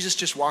imagine Jesus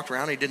just walked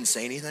around and he didn't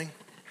say anything?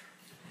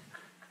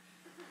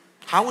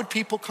 How would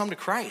people come to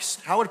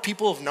Christ? How would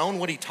people have known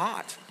what he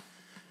taught?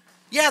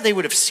 Yeah, they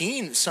would have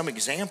seen some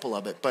example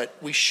of it, but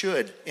we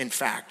should, in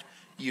fact,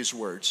 use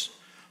words.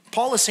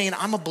 Paul is saying,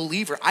 I'm a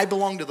believer. I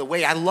belong to the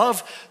way. I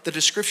love the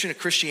description of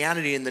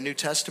Christianity in the New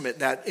Testament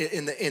that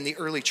in the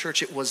early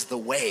church, it was the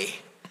way.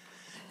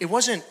 It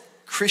wasn't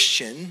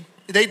Christian.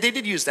 They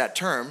did use that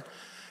term.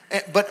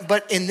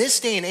 But in this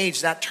day and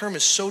age, that term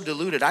is so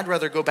diluted. I'd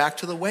rather go back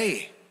to the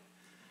way.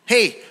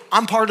 Hey,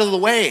 I'm part of the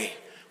way.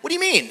 What do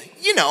you mean?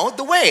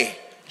 The way.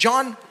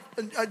 John,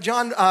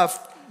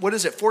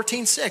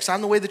 14:6.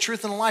 I'm the way, the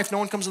truth, and the life. No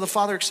one comes to the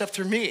Father except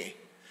through me.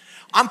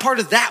 I'm part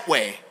of that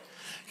way.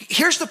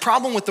 Here's the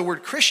problem with the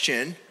word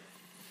Christian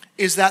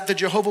is that the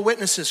Jehovah's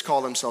Witnesses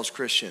call themselves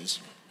Christians,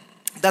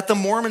 that the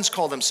Mormons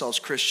call themselves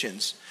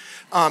Christians.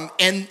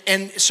 And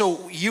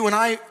so you and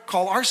I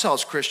call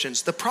ourselves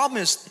Christians. The problem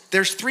is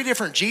there's three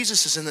different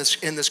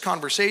Jesuses in this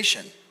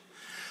conversation.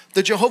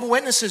 The Jehovah's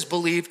Witnesses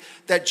believe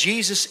that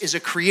Jesus is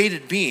a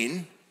created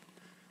being,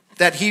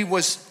 that he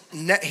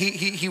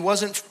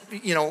wasn't,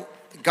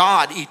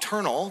 God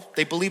eternal.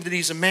 They believe that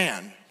he's a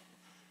man.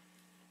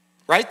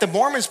 Right? The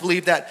Mormons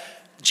believe that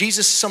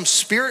Jesus is some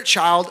spirit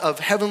child of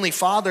Heavenly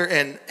Father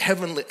and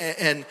Heavenly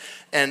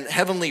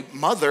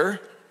Mother.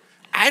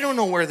 I don't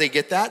know where they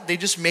get that. They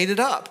just made it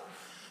up.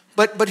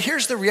 But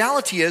here's the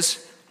reality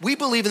is, we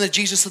believe in the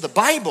Jesus of the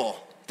Bible.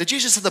 The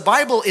Jesus of the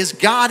Bible is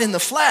God in the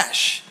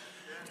flesh,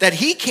 that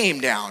he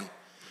came down.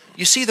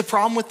 You see the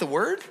problem with the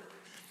word?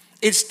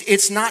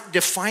 It's not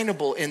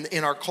definable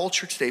in our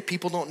culture today.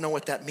 People don't know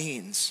what that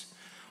means.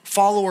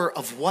 Follower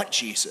of what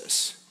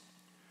Jesus?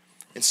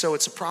 And so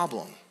it's a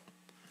problem.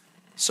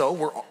 So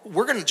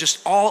we're going to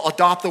just all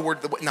adopt the word.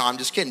 No, I'm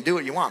just kidding. Do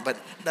what you want. But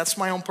that's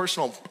my own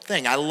personal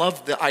thing. I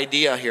love the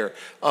idea here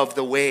of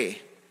the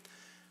way.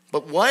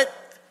 But what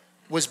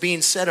was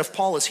being said of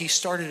Paul is he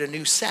started a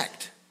new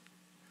sect.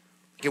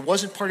 It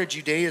wasn't part of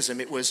Judaism.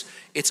 It was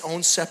its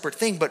own separate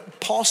thing. But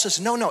Paul says,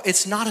 no,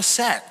 it's not a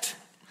sect.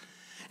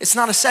 It's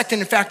not a sect.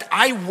 And in fact,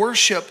 I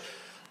worship,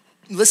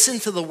 listen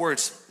to the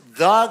words,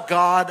 the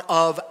God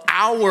of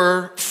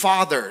our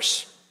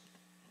fathers.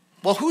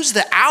 Well, who's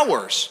the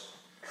ours?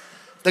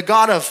 The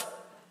God of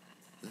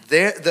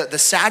the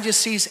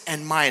Sadducees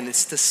and mine.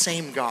 It's the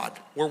same God.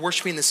 We're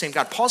worshiping the same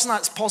God.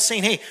 Paul's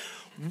saying, hey,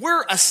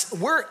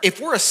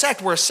 if we're a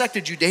sect, we're a sect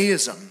of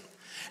Judaism.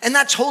 And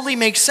that totally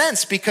makes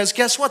sense because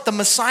guess what? The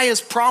Messiah is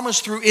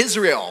promised through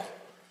Israel.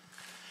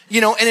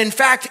 And in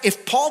fact,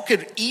 if Paul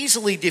could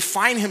easily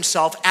define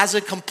himself as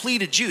a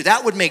completed Jew,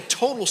 that would make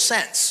total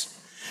sense.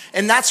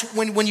 And that's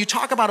when you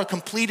talk about a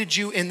completed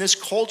Jew in this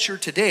culture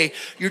today,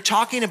 you're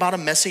talking about a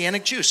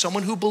Messianic Jew,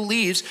 someone who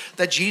believes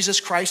that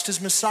Jesus Christ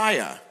is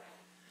Messiah.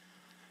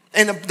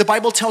 And the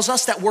Bible tells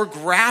us that we're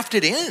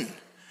grafted in.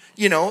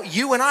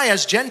 You and I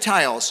as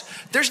Gentiles,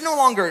 there's no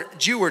longer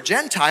Jew or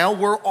Gentile.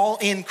 We're all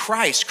in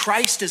Christ.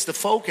 Christ is the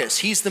focus.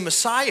 He's the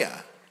Messiah.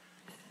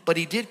 But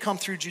he did come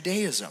through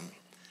Judaism.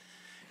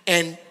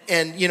 And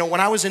when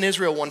I was in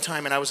Israel one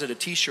time and I was at a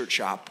t-shirt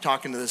shop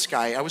talking to this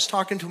guy, I was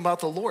talking to him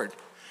about the Lord.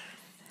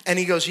 And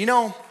he goes,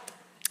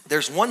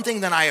 there's one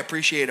thing that I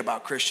appreciate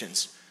about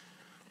Christians.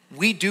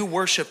 We do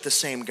worship the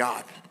same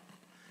God.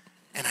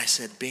 And I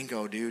said,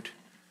 bingo, dude.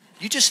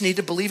 You just need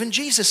to believe in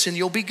Jesus and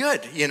you'll be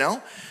good,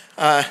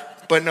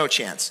 but no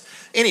chance.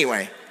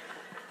 Anyway,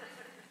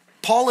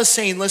 Paul is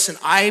saying, listen,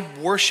 I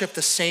worship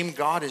the same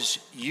God as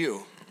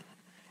you.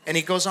 And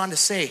he goes on to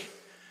say,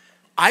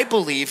 I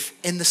believe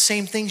in the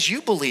same things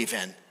you believe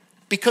in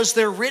because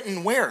they're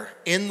written where?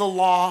 In the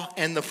law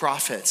and the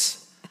prophets.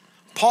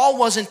 Paul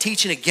wasn't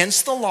teaching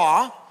against the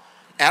law.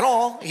 at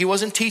all. He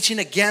wasn't teaching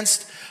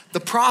against the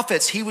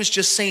prophets. He was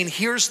just saying,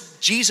 here's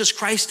Jesus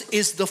Christ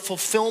is the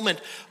fulfillment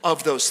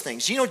of those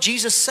things. You know,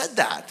 Jesus said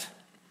that.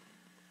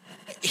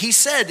 He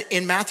said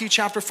in Matthew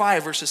chapter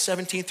 5, verses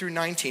 17 through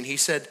 19, he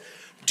said,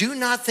 do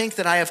not think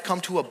that I have come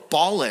to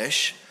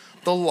abolish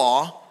the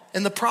law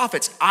and the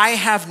prophets. I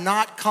have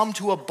not come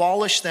to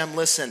abolish them,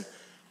 listen,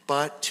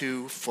 but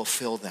to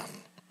fulfill them.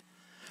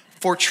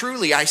 For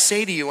truly I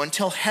say to you,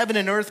 until heaven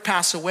and earth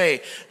pass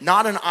away,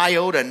 not an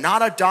iota,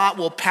 not a dot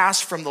will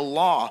pass from the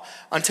law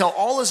until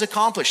all is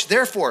accomplished.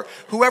 Therefore,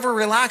 whoever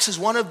relaxes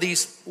one of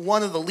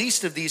the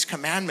least of these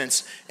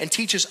commandments and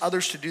teaches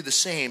others to do the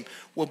same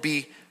will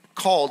be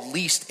called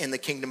least in the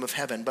kingdom of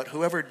heaven. But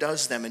whoever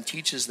does them and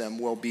teaches them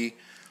will be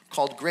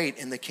called great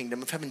in the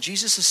kingdom of heaven.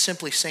 Jesus is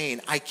simply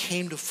saying, I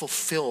came to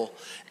fulfill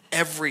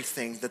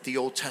everything that the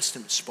Old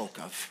Testament spoke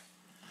of.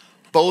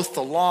 Both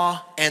the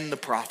law and the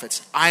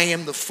prophets. I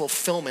am the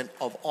fulfillment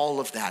of all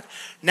of that.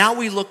 Now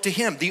we look to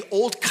him. The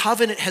old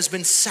covenant has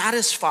been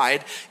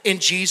satisfied in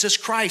Jesus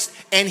Christ,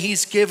 and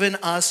he's given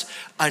us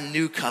a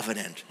new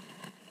covenant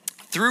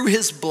through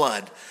his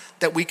blood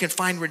that we can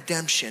find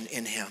redemption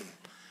in him.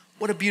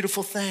 What a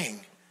beautiful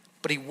thing.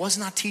 But he was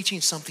not teaching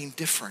something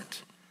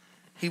different.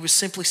 He was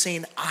simply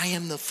saying, I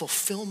am the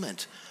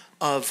fulfillment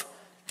of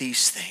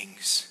these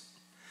things.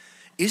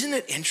 Isn't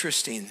it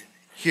interesting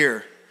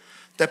here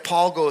that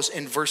Paul goes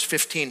in verse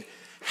 15,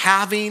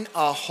 having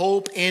a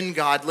hope in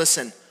God,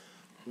 listen,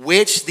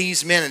 which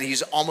these men, and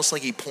he's almost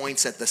like he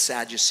points at the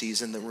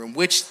Sadducees in the room,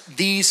 which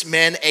these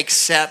men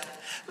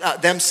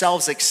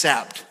themselves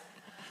accept.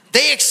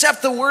 They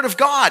accept the word of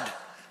God.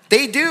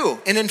 They do.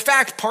 And in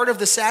fact, part of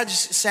the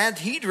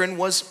Sanhedrin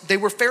they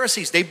were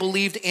Pharisees. They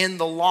believed in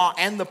the law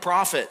and the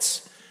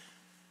prophets.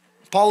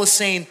 Paul is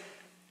saying,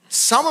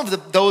 some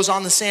of those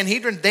on the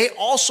Sanhedrin, they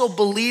also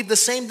believe the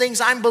same things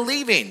I'm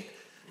believing.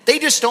 They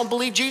just don't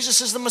believe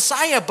Jesus is the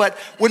Messiah. But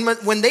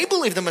when they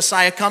believe the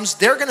Messiah comes,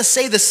 they're going to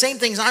say the same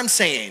things I'm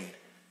saying.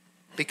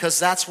 Because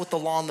that's what the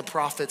law and the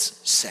prophets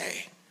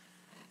say.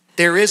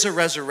 There is a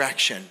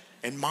resurrection.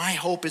 And my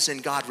hope is in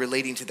God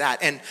relating to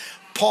that. And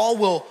Paul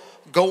will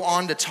go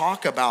on to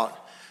talk about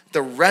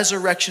the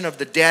resurrection of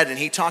the dead. And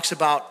he talks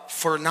about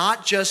for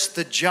not just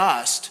the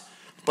just,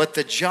 but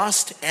the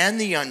just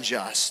and the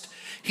unjust.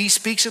 He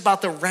speaks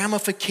about the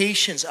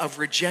ramifications of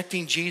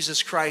rejecting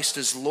Jesus Christ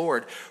as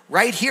Lord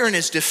right here in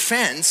his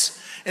defense.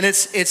 And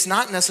it's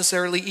not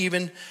necessarily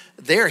even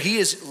there. He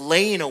is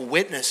laying a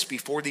witness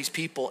before these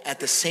people at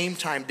the same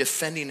time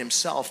defending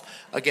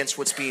himself against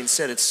what's being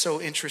said. It's so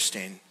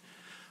interesting.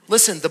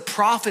 Listen, the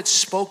prophets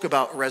spoke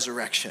about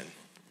resurrection.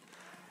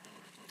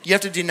 You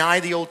have to deny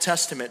the Old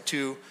Testament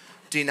to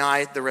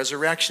deny the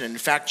resurrection. In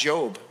fact,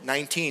 Job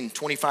 19,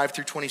 25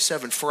 through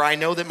 27. For I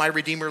know that my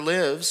Redeemer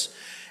lives,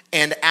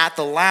 and at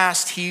the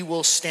last he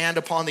will stand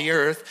upon the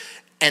earth.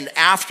 And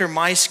after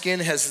my skin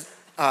has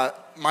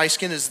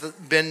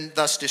been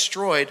thus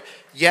destroyed,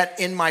 yet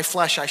in my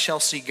flesh I shall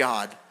see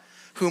God,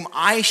 whom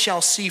I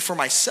shall see for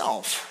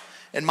myself,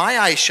 and my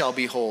eyes shall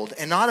behold,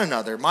 and not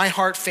another. My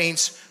heart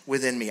faints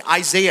within me.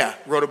 Isaiah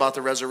wrote about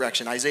the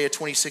resurrection. Isaiah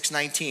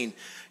 26:19.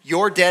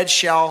 Your dead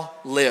shall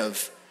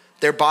live,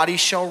 their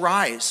bodies shall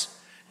rise.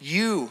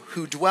 You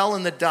who dwell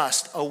in the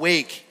dust,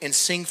 awake and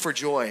sing for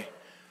joy.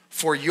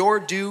 For your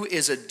dew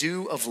is a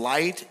dew of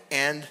light,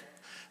 and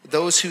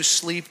those who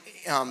sleep,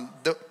 I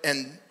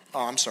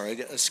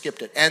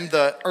skipped it. And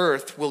the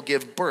earth will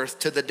give birth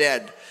to the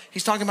dead.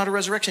 He's talking about a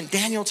resurrection.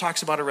 Daniel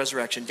talks about a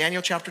resurrection.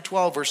 Daniel chapter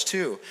 12, verse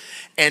 2.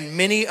 And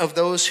many of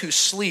those who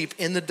sleep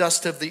in the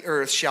dust of the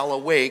earth shall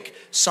awake,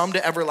 some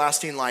to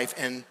everlasting life,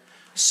 and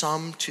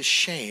some to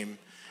shame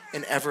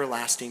and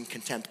everlasting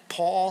contempt.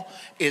 Paul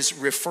is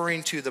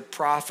referring to the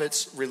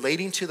prophets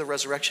relating to the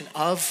resurrection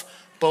of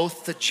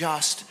both the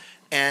just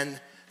and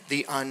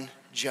the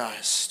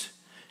unjust.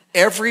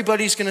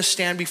 Everybody's going to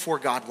stand before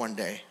God one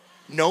day.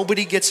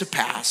 Nobody gets a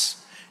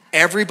pass.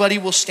 Everybody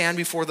will stand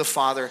before the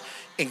Father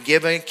and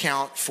give an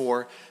account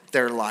for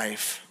their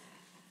life.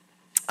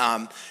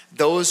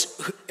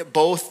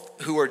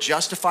 Both who are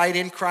justified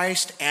in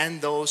Christ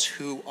and those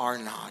who are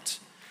not.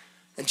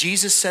 And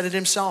Jesus said it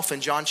himself in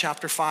John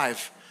chapter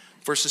 5,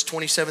 verses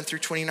 27 through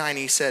 29.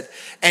 He said,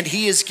 and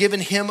he has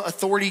given him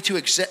authority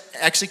to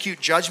execute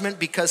judgment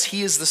because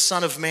he is the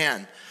Son of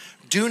Man.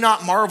 Do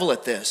not marvel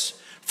at this,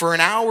 for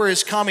an hour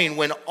is coming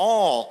when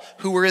all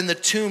who are in the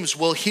tombs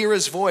will hear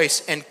his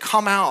voice and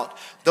come out,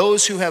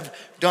 those who have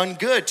done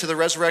good to the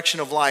resurrection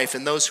of life,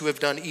 and those who have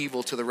done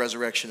evil to the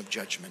resurrection of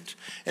judgment.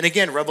 And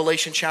again,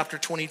 Revelation chapter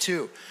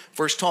 22,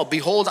 verse 12,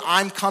 behold,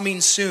 I'm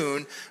coming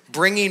soon,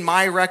 bringing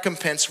my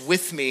recompense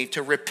with me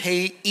to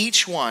repay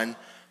each one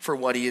for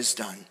what he has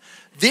done.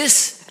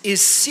 This is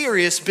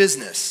serious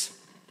business.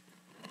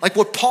 Like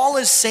what Paul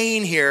is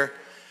saying here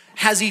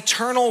has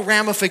eternal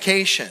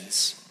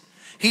ramifications.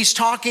 He's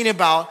talking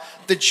about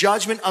the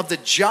judgment of the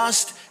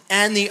just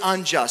and the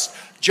unjust,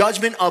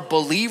 judgment of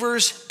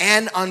believers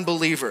and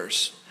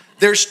unbelievers.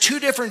 There's two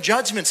different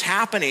judgments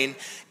happening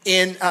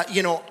in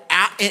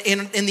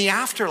the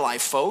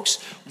afterlife,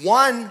 folks.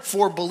 One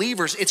for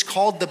believers, it's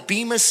called the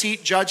Bema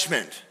Seat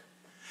judgment.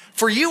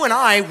 For you and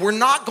I, we're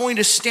not going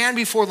to stand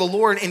before the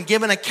Lord and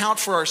give an account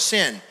for our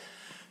sin.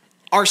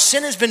 Our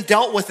sin has been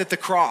dealt with at the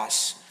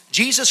cross.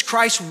 Jesus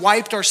Christ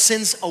wiped our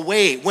sins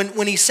away.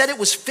 When he said it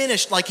was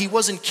finished, like he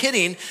wasn't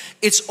kidding,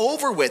 it's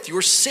over with.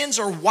 Your sins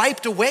are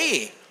wiped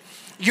away.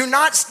 You're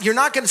not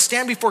going to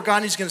stand before God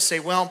and he's going to say,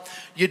 well,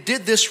 you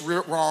did this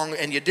wrong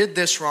and you did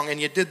this wrong and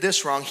you did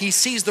this wrong. He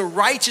sees the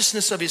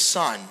righteousness of his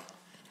son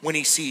when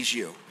he sees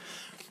you.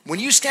 When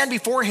you stand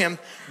before him,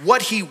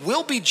 what he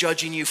will be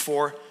judging you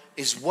for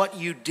is what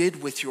you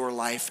did with your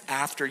life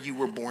after you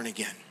were born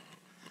again.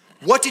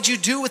 What did you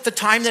do with the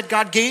time that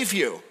God gave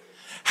you?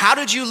 How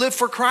did you live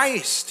for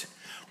Christ?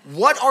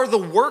 What are the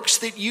works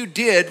that you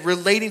did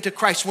relating to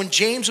Christ? When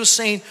James was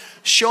saying,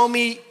 show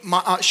me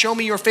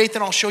your faith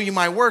and I'll show you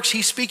my works,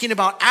 he's speaking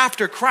about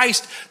after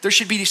Christ, there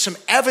should be some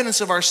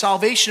evidence of our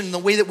salvation in the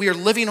way that we are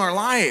living our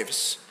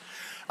lives.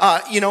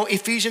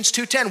 Ephesians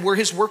 2:10, we're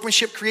his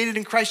workmanship created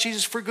in Christ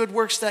Jesus for good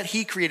works that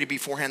he created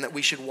beforehand that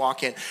we should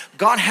walk in.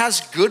 God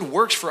has good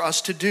works for us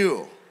to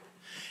do,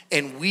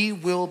 and we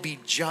will be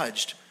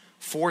judged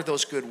for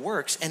those good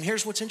works. And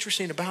here's what's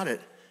interesting about it,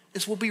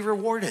 is we'll be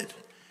rewarded.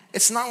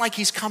 It's not like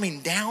he's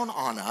coming down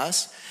on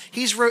us.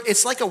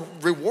 It's like a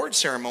reward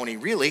ceremony,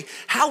 really.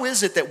 How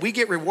is it that we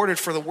get rewarded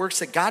for the works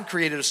that God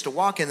created us to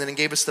walk in and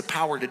gave us the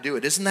power to do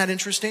it? Isn't that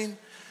interesting?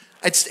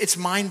 It's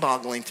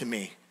mind-boggling to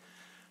me.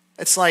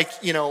 It's like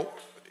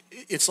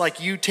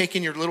you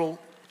taking your little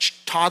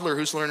toddler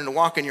who's learning to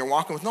walk and you're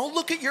walking with, no,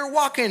 look at you're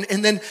walking.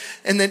 And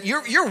then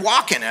you're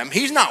walking him.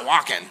 He's not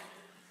walking.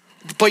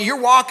 But you're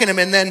walking him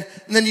and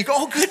then you go,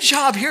 oh, good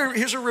job.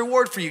 Here's a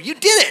reward for you. You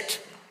did it.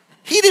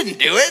 He didn't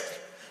do it.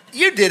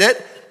 You did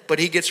it, but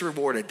he gets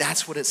rewarded.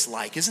 That's what it's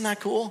like. Isn't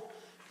that cool?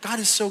 God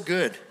is so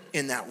good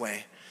in that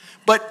way.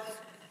 But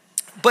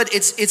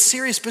it's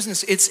serious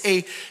business. It's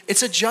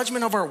a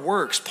judgment of our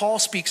works. Paul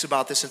speaks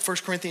about this in 1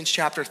 Corinthians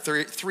chapter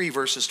 3,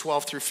 verses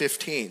 12 through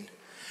 15.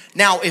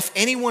 Now, if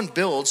anyone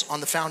builds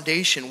on the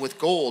foundation with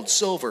gold,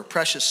 silver,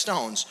 precious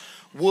stones,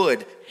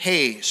 wood,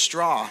 hay,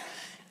 straw,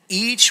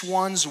 each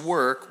one's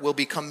work will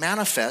become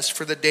manifest,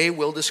 for the day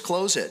will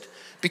disclose it,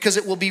 because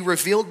it will be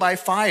revealed by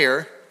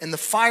fire, and the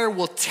fire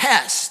will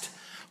test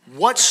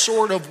what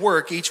sort of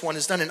work each one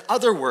has done. In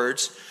other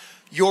words,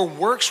 your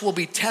works will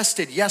be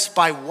tested, yes,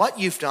 by what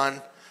you've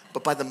done,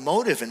 but by the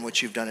motive in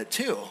which you've done it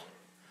too.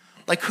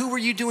 Like, who were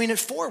you doing it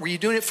for? Were you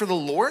doing it for the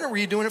Lord, or were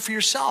you doing it for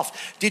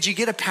yourself? Did you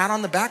get a pat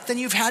on the back? Then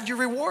you've had your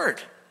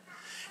reward.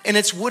 And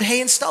it's wood,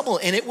 hay, and stubble,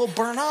 and it will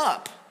burn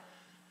up.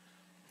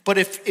 But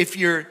if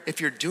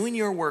you're doing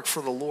your work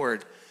for the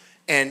Lord,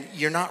 and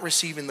you're not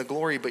receiving the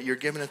glory, but you're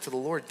giving it to the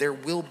Lord, there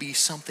will be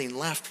something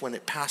left when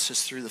it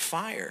passes through the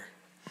fire.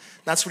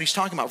 That's what he's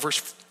talking about.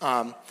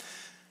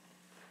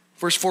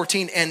 Verse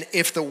 14, and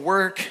if the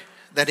work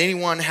that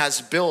anyone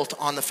has built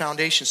on the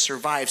foundation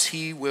survives,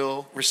 he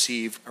will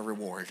receive a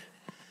reward.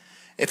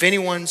 If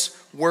anyone's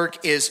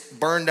work is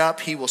burned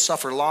up, he will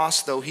suffer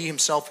loss, though he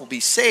himself will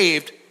be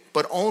saved,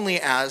 but only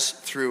as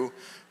through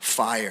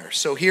fire.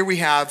 So here we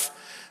have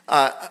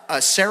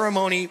a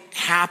ceremony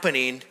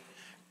happening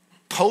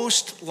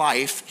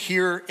post-life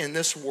here in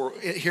this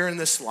world, here in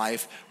this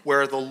life,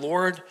 where the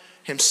Lord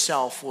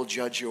himself will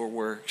judge your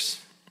works.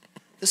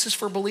 This is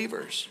for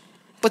believers.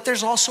 But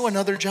there's also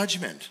another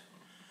judgment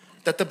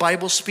that the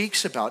Bible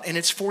speaks about, and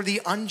it's for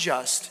the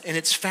unjust, and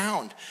it's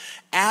found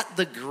at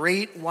the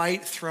great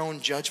white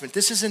throne judgment.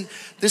 This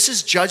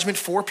is judgment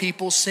for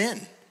people's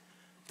sin.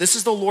 This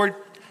is the Lord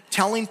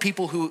telling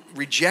people who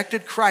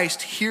rejected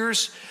Christ,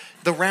 here's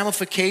the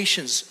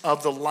ramifications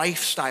of the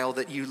lifestyle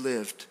that you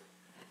lived.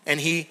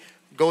 And he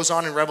goes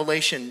on in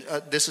Revelation,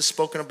 this is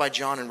spoken of by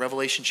John in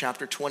Revelation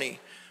chapter 20,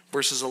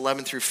 verses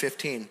 11 through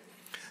 15.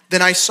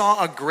 Then I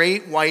saw a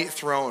great white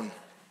throne,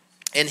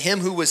 and him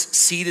who was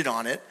seated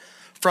on it.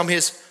 From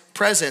his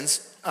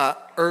presence,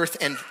 earth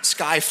and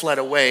sky fled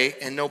away,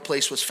 and no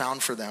place was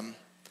found for them.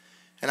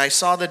 And I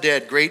saw the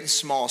dead, great and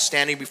small,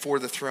 standing before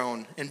the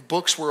throne, and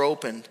books were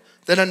opened.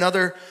 Then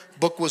another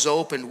book was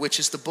opened, which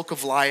is the book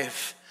of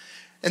life.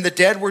 And the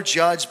dead were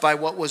judged by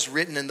what was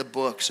written in the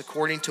books,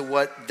 according to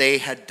what they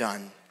had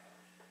done.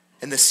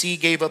 And the sea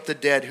gave up the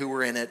dead who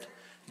were in it.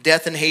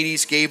 Death and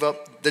Hades gave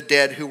up the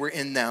dead who were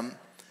in them.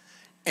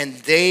 And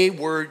they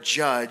were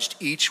judged,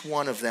 each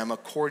one of them,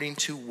 according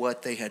to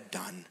what they had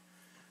done.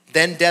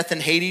 Then death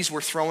and Hades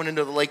were thrown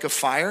into the lake of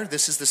fire.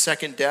 This is the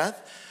second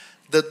death,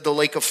 the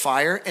lake of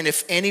fire. And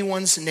if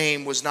anyone's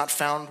name was not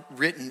found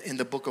written in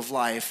the book of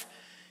life,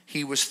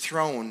 he was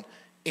thrown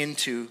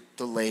into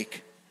the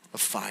lake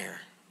of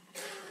fire.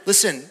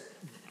 Listen,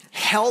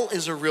 hell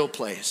is a real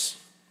place.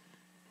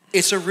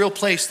 It's a real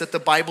place that the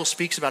Bible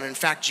speaks about. In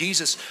fact,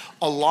 Jesus,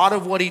 a lot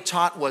of what he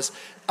taught was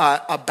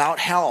about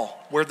hell,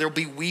 where there'll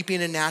be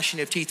weeping and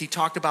gnashing of teeth. He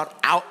talked about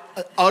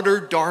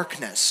utter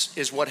darkness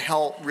is what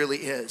hell really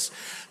is.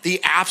 The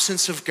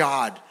absence of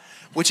God,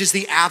 which is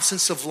the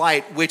absence of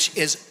light, which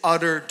is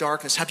utter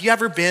darkness. Have you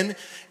ever been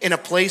in a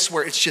place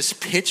where it's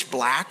just pitch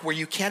black, where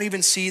you can't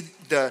even see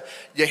the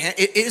hand?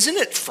 Isn't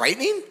it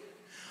frightening?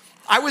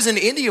 I was in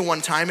India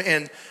one time,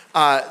 and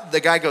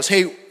the guy goes,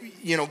 hey,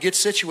 get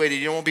situated.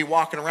 You don't want to be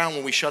walking around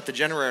when we shut the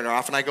generator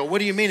off. And I go, what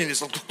do you mean? And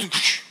he's like, and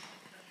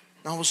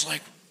I was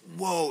like,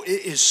 whoa,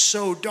 it is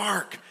so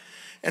dark.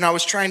 And I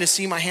was trying to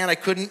see my hand. I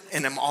couldn't.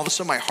 And then all of a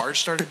sudden my heart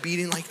started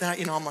beating like that.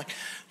 I'm like,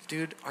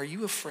 dude, are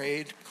you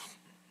afraid?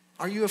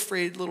 Are you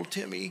afraid, little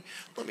Timmy?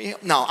 Let me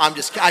help. No,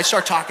 I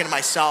start talking to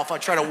myself. I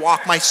try to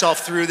walk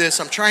myself through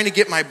this. I'm trying to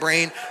get my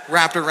brain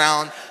wrapped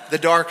around the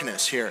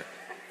darkness here.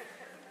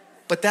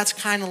 But that's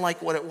kind of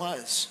like what it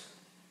was.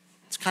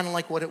 It's kind of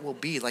like what it will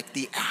be, like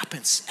the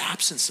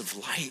absence of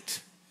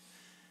light.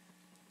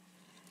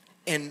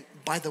 And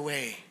by the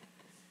way,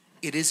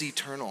 it is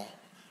eternal,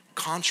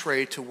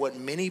 contrary to what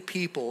many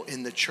people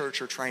in the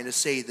church are trying to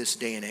say this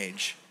day and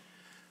age.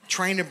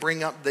 Trying to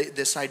bring up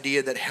this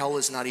idea that hell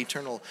is not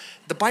eternal.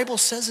 The Bible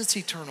says it's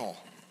eternal.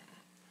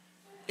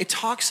 It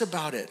talks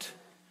about it.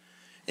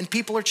 And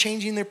people are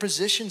changing their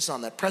positions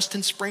on that.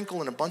 Preston Sprinkle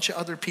and a bunch of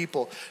other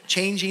people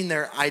changing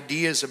their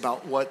ideas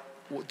about what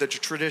the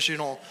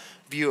traditional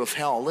view of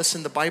hell.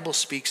 Listen, the Bible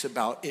speaks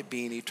about it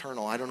being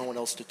eternal. I don't know what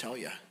else to tell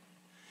you.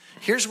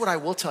 Here's what I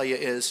will tell you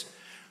is,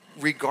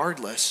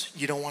 regardless,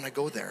 you don't want to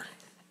go there.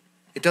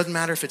 It doesn't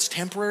matter if it's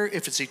temporary,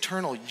 if it's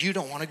eternal, you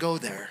don't want to go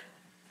there.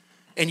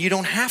 And you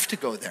don't have to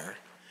go there.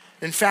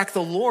 In fact,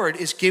 the Lord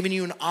is giving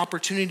you an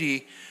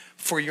opportunity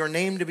for your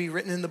name to be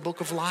written in the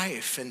book of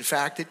life. In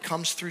fact, it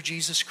comes through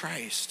Jesus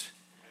Christ.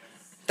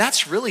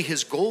 That's really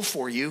his goal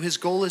for you. His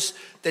goal is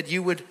that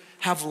you would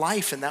have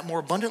life and that more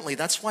abundantly.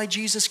 That's why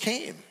Jesus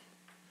came.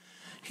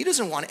 He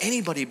doesn't want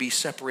anybody to be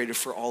separated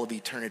for all of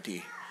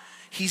eternity.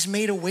 He's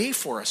made a way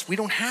for us. We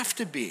don't have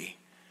to be.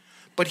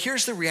 But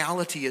here's the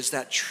reality is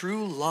that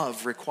true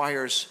love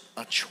requires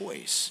a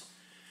choice.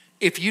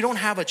 If you don't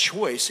have a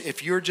choice,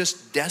 if you're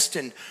just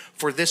destined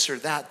for this or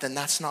that, then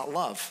that's not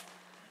love.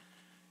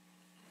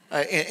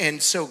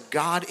 And so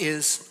God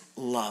is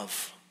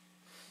love.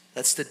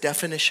 That's the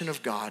definition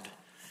of God.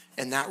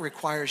 And that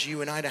requires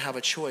you and I to have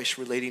a choice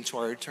relating to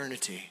our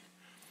eternity.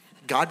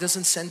 God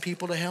doesn't send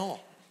people to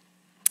hell.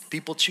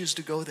 People choose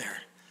to go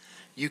there.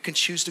 You can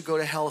choose to go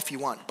to hell if you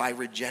want by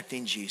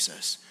rejecting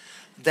Jesus.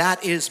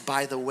 That is,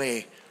 by the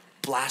way,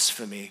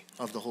 blasphemy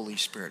of the Holy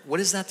Spirit. What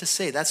is that to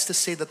say? That's to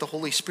say that the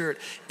Holy Spirit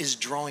is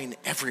drawing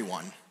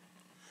everyone.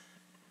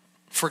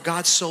 For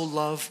God so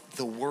loved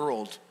the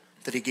world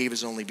that he gave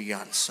his only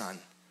begotten Son,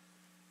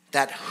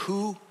 that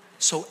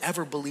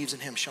whosoever believes in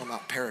him shall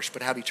not perish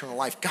but have eternal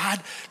life.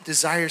 God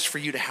desires for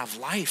you to have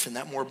life and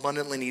that more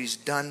abundantly, and he's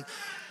done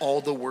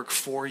all the work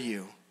for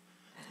you.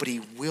 But he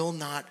will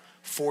not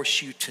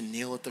force you to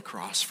kneel at the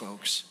cross,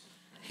 folks.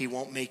 He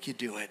won't make you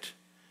do it.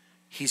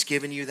 He's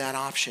given you that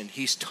option.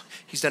 He's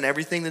done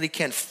everything that he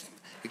can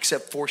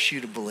except force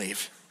you to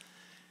believe.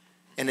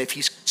 And if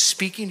he's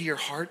speaking to your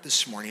heart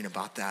this morning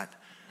about that,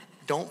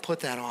 don't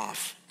put that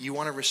off. You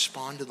want to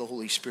respond to the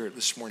Holy Spirit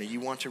this morning. You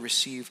want to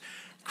receive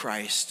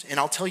Christ. And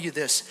I'll tell you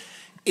this,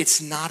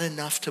 it's not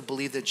enough to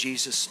believe that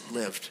Jesus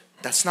lived.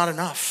 That's not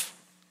enough.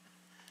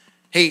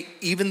 Hey,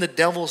 even the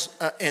devils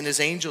and his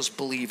angels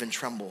believe and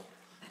tremble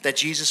that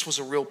Jesus was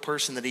a real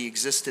person, that he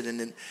existed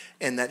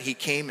and that he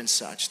came and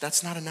such.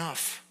 That's not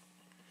enough.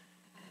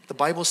 The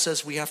Bible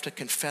says we have to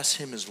confess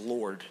him as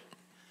Lord.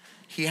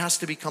 He has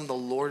to become the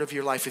Lord of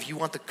your life. If you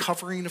want the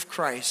covering of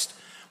Christ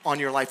on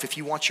your life, if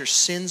you want your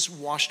sins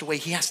washed away,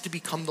 he has to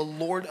become the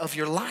Lord of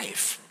your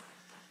life.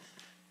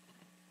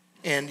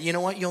 And you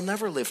know what? You'll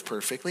never live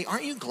perfectly.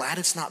 Aren't you glad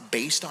it's not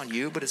based on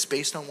you, but it's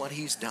based on what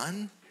he's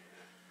done?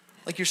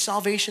 Like your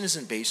salvation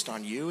isn't based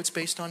on you, it's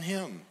based on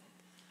him.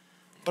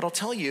 But I'll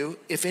tell you,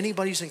 if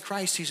anybody's in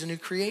Christ, he's a new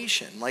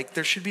creation. Like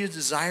there should be a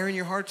desire in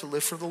your heart to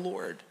live for the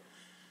Lord.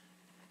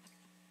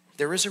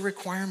 There is a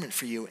requirement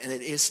for you, and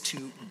it is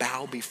to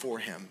bow before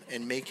him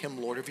and make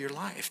him Lord of your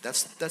life.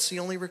 That's the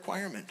only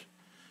requirement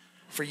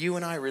for you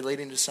and I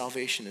relating to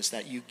salvation, is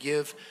that you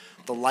give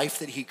the life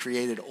that he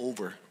created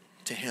over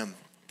to him,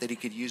 that he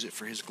could use it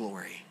for his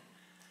glory.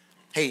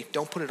 Hey,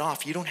 don't put it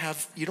off. You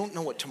don't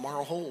know what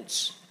tomorrow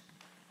holds.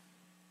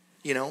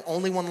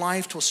 Only one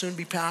life will soon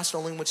be passed.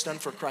 Only what's done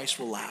for Christ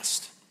will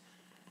last.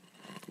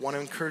 I want to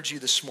encourage you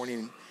this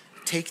morning,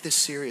 take this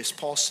serious.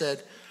 Paul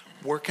said,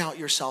 work out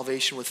your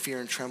salvation with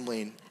fear and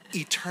trembling.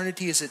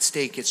 Eternity is at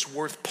stake. It's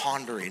worth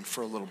pondering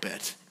for a little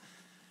bit.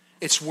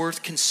 It's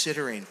worth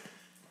considering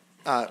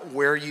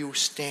where you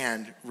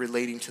stand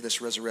relating to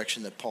this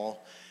resurrection that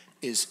Paul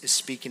is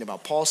speaking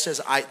about. Paul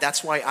says,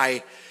 that's why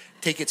I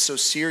take it so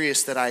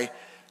serious that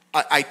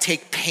I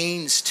take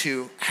pains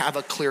to have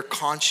a clear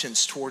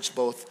conscience towards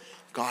both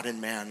God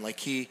and man. Like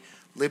he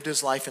lived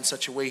his life in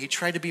such a way, he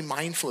tried to be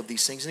mindful of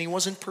these things, and he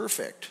wasn't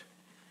perfect.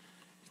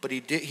 But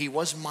he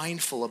was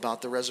mindful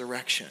about the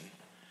resurrection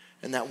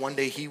and that one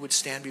day he would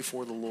stand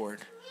before the Lord.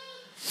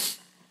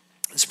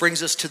 This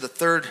brings us to the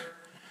third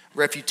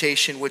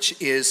refutation,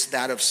 which is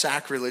that of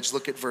sacrilege.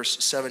 Look at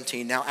verse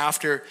 17. Now,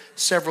 after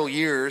several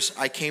years,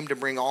 I came to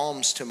bring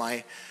alms to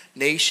my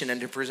nation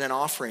and to present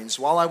offerings.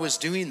 While I was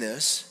doing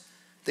this,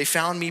 they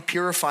found me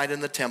purified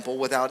in the temple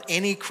without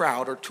any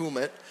crowd or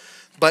tumult,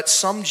 but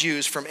some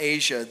Jews from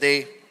Asia,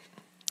 they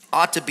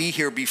ought to be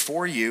here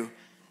before you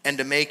and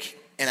to make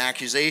and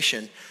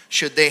accusation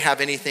should they have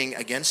anything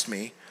against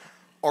me,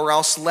 or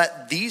else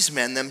let these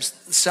men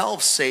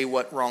themselves say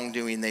what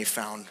wrongdoing they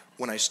found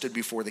when I stood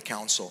before the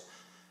council.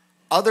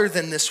 Other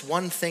than this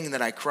one thing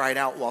that I cried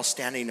out while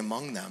standing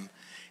among them,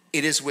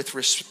 it is with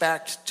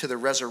respect to the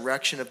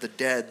resurrection of the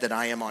dead that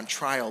I am on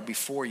trial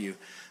before you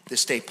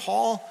this day.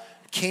 Paul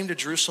came to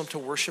Jerusalem to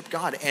worship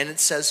God, and it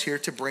says here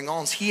to bring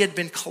alms. He had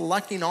been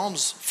collecting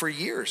alms for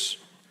years,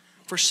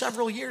 for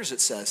several years, it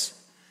says.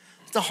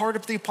 The heart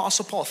of the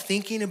Apostle Paul,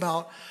 thinking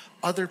about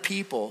other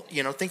people,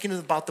 thinking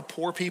about the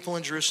poor people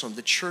in Jerusalem,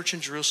 the church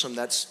in Jerusalem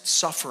that's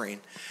suffering.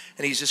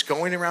 And he's just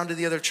going around to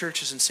the other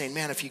churches and saying,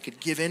 man, if you could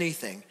give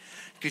anything,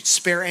 you could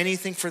spare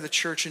anything for the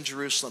church in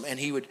Jerusalem. And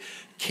he would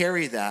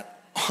carry that,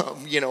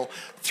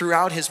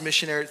 throughout his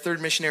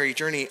third missionary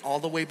journey all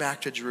the way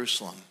back to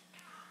Jerusalem.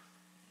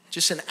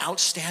 Just an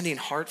outstanding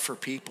heart for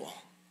people.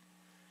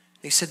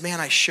 And he said, man,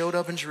 I showed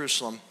up in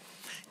Jerusalem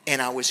and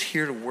I was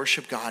here to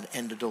worship God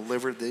and to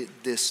deliver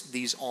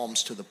these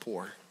alms to the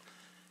poor.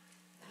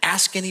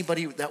 Ask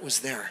anybody that was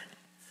there.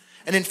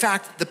 And in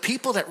fact, the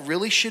people that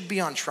really should be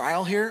on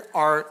trial here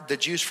are the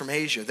Jews from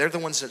Asia. They're the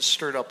ones that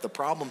stirred up the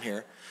problem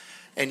here.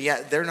 And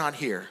yet they're not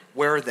here.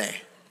 Where are they?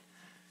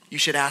 You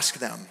should ask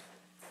them.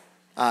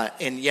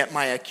 And yet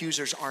my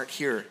accusers aren't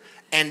here.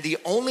 And the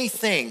only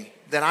thing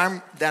that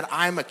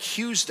I'm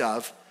accused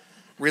of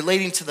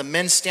relating to the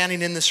men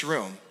standing in this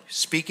room,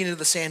 speaking to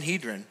the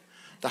Sanhedrin,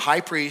 the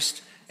high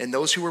priest, and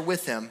those who were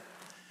with him,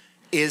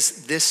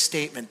 is this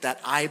statement that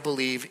I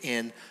believe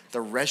in the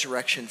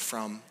resurrection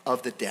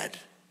of the dead.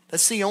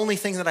 That's the only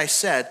thing that I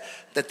said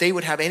that they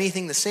would have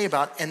anything to say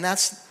about, and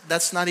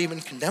that's not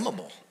even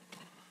condemnable.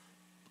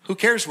 Who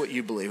cares what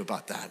you believe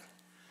about that?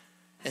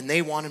 And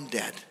they want him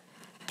dead.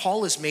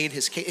 Paul has made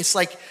his case.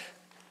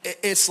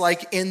 It's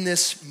like in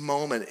this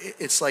moment,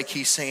 it's like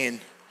he's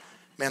saying,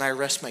 man, I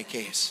rest my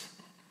case.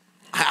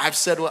 I've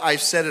said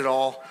it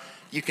all.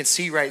 You can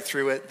see right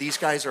through it. These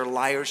guys are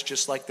liars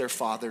just like their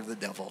father, the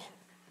devil.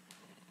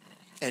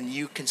 And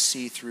you can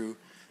see through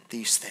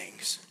these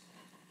things.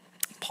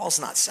 Paul's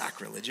not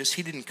sacrilegious.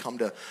 He didn't come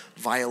to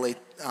violate,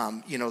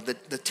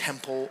 the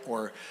temple,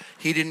 or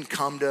he didn't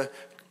come to,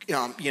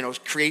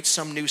 create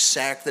some new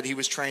sect that he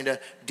was trying to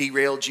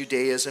derail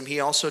Judaism. He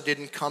also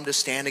didn't come to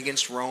stand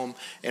against Rome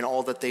and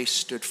all that they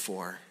stood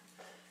for.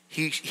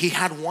 He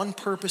had one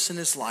purpose in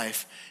his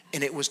life,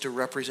 and it was to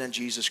represent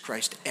Jesus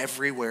Christ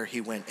everywhere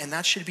he went. And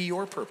that should be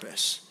your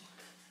purpose.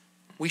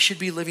 We should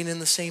be living in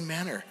the same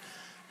manner.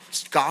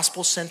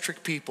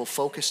 Gospel-centric people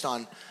focused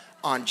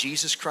on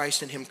Jesus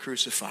Christ and him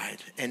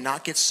crucified, and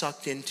not get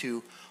sucked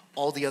into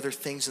all the other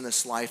things in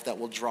this life that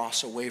will draw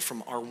us away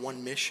from our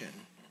one mission,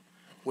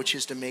 which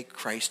is to make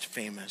Christ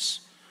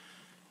famous.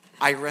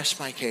 I rest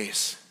my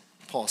case,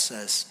 Paul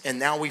says. And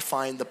now we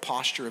find the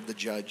posture of the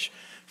judge,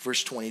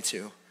 verse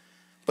 22.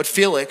 But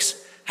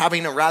Felix,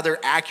 having a rather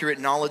accurate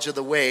knowledge of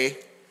the way,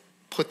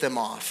 put them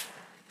off,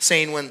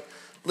 saying, when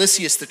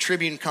Lysias the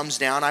tribune comes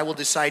down, I will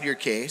decide your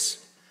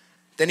case.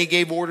 Then he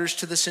gave orders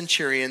to the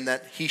centurion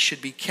that he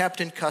should be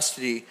kept in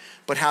custody,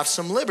 but have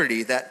some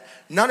liberty, that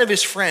none of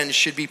his friends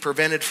should be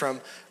prevented from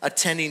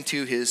attending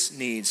to his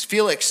needs.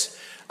 Felix,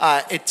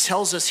 it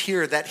tells us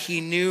here that he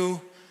knew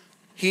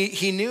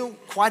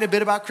quite a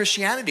bit about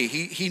Christianity.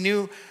 He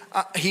knew,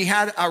 he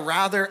had a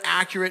rather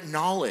accurate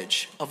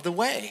knowledge of the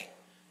way.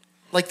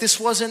 Like, this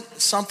wasn't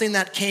something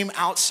that came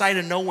outside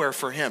of nowhere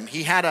for him.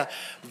 He had a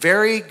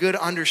very good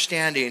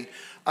understanding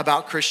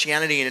about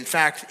Christianity. And in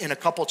fact, in a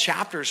couple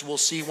chapters, we'll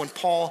see when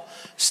Paul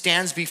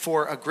stands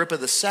before Agrippa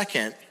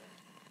II,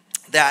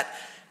 that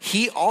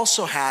he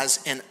also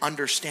has an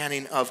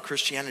understanding of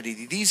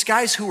Christianity. These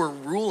guys who were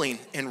ruling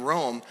in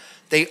Rome,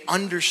 they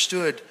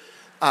understood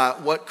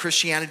what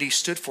Christianity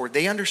stood for.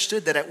 They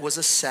understood that it was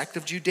a sect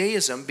of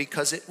Judaism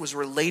because it was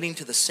relating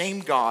to the same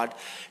God.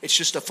 It's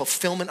just a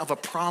fulfillment of a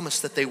promise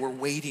that they were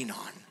waiting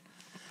on,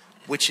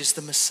 which is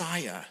the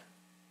Messiah.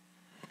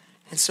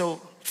 And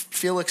so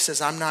Felix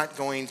says, I'm not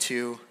going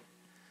to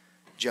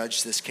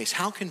judge this case.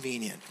 How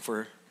convenient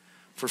for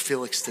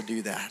Felix to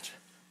do that.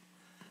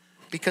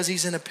 Because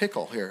he's in a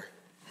pickle here.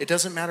 It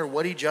doesn't matter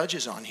what he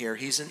judges on here.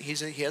 He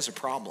has a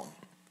problem.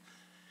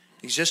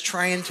 He's just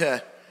trying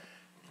to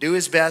do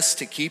his best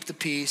to keep the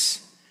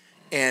peace.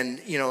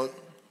 And,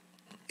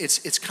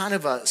 it's kind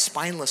of a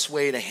spineless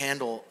way to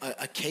handle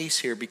a case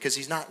here, because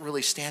he's not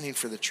really standing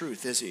for the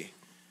truth, is he?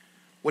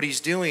 What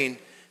he's doing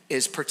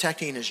is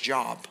protecting his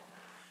job.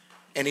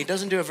 And he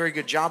doesn't do a very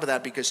good job of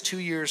that, because 2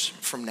 years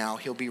from now,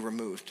 he'll be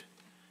removed.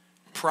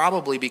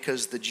 Probably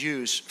because the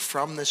Jews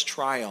from this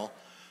trial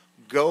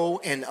go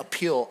and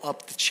appeal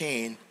up the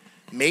chain,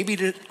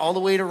 maybe all the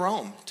way to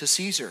Rome, to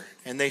Caesar.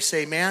 And they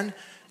say, man,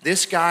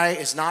 this guy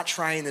is not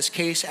trying this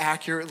case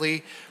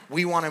accurately.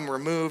 We want him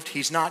removed.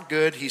 He's not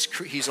good.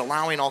 He's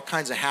allowing all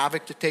kinds of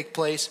havoc to take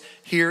place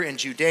here in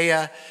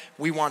Judea.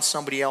 We want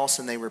somebody else,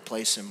 and they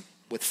replace him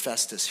with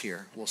Festus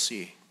here. We'll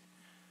see.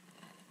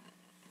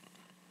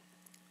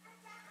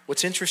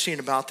 What's interesting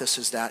about this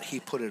is that he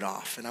put it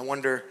off. And I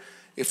wonder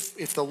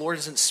if the Lord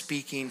isn't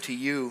speaking to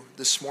you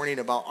this morning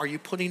about, are you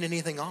putting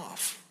anything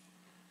off?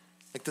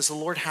 Like, does the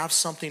Lord have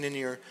something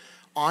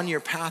on your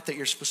path that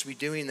you're supposed to be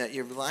doing that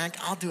you're like,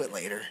 I'll do it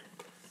later.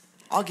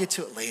 I'll get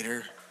to it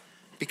later.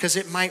 Because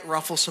it might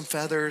ruffle some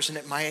feathers, and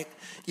it might,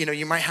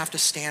 you might have to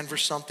stand for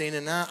something,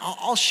 and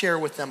I'll share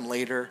with them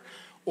later.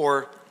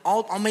 Or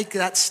I'll make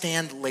that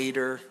stand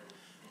later,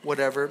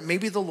 whatever.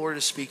 Maybe the Lord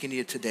is speaking to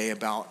you today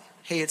about,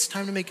 hey, it's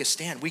time to make a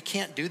stand. We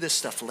can't do this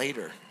stuff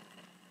later.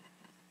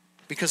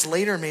 Because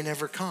later may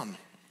never come.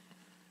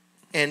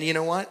 And you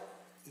know what?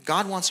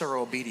 God wants our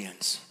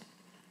obedience.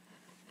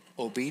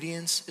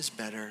 Obedience is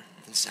better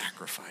than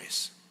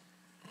sacrifice.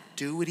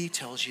 Do what he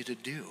tells you to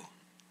do.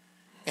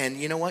 And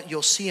you know what?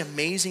 You'll see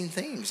amazing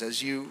things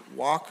as you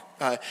walk.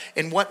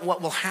 And what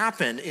will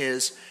happen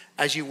is,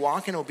 as you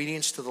walk in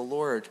obedience to the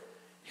Lord,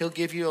 he'll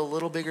give you a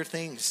little bigger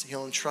things.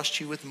 He'll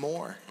entrust you with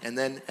more. And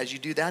then as you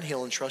do that,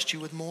 he'll entrust you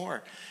with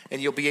more. And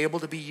you'll be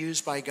able to be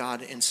used by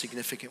God in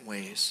significant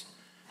ways.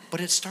 But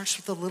it starts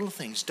with the little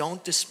things.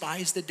 Don't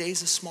despise the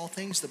days of small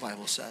things, the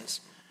Bible says.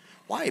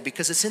 Why?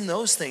 Because it's in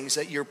those things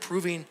that you're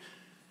proving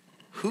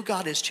who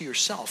God is to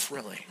yourself,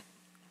 really.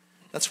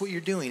 That's what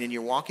you're doing, and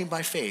you're walking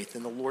by faith,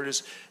 and the Lord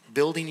is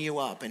building you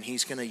up, and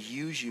he's going to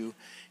use you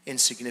in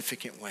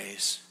significant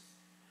ways.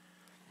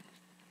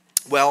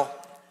 Well,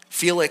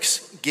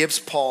 Felix gives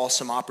Paul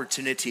some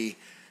opportunity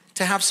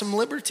to have some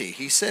liberty.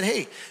 He said,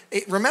 hey,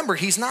 remember,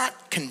 he's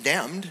not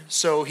condemned,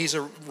 so he's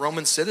a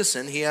Roman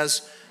citizen. He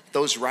has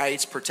those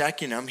rights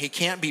protecting him. He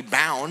can't be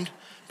bound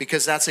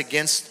because that's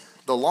against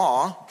the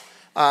law.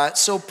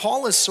 So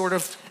Paul is sort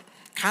of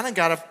kind of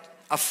got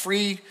a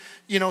free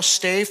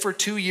stay for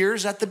 2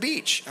 years at the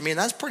beach. I mean,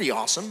 that's pretty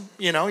awesome.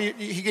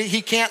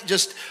 He can't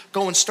just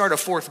go and start a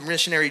fourth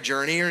missionary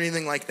journey or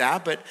anything like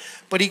that,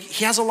 but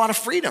he has a lot of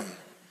freedom.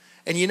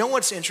 And you know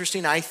what's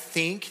interesting? I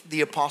think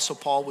the Apostle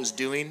Paul was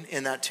doing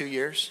in that 2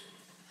 years?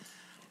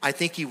 I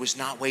think he was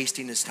not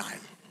wasting his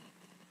time.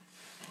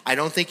 I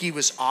don't think he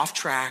was off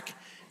track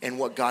in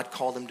what God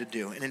called him to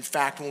do. And in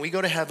fact, when we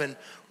go to heaven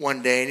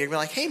one day and you're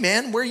like, hey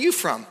man, where are you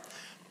from?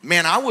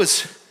 Man, I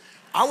was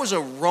a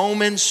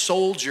Roman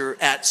soldier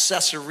at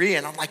Caesarea.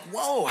 And I'm like,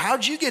 whoa,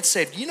 how'd you get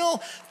saved?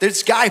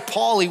 This guy,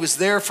 Paul, he was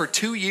there for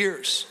 2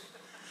 years.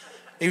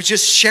 He was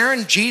just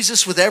sharing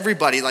Jesus with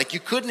everybody. Like, you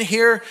couldn't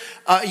hear,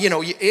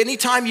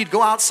 anytime you'd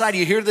go outside,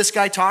 you hear this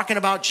guy talking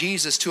about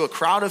Jesus to a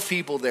crowd of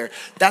people there.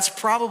 That's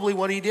probably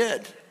what he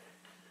did.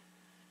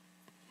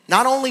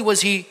 Not only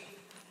was he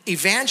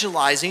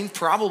evangelizing,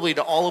 probably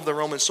to all of the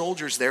Roman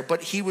soldiers there,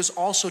 but he was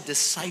also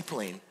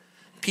discipling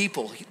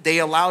people. They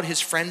allowed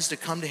his friends to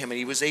come to him, and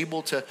he was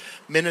able to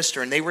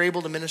minister, and they were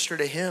able to minister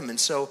to him. And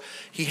so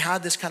he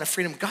had this kind of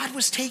freedom. God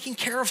was taking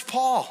care of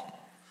Paul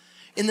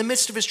in the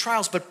midst of his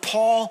trials, but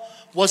Paul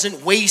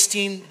wasn't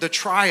wasting the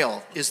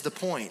trial, is the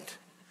point.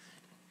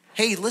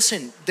 Hey,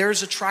 listen,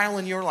 there's a trial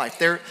in your life.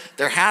 There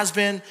has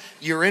been,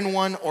 you're in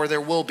one, or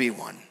there will be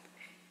one.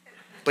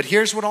 But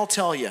here's what I'll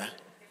tell you,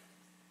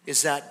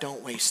 is that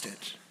don't waste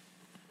it.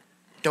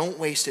 Don't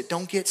waste it.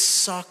 Don't get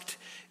sucked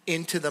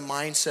into the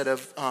mindset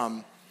of,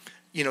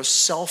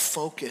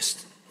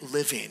 self-focused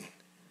living,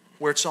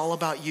 where it's all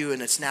about you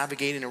and it's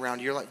navigating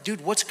around your life.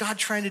 Dude, what's God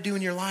trying to do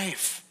in your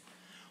life?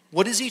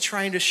 What is he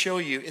trying to show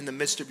you in the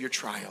midst of your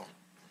trial?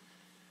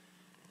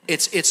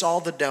 It's all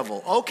the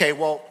devil. Okay,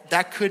 well,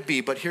 that could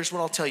be, but here's what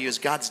I'll tell you is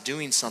God's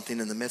doing something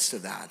in the midst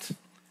of that.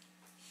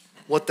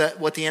 What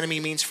the enemy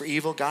means for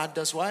evil, God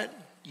does what?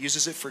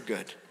 Uses it for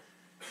good.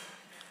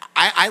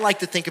 I like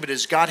to think of it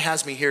as God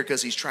has me here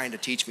because he's trying to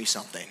teach me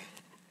something.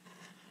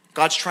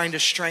 God's trying to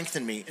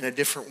strengthen me in a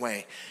different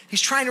way.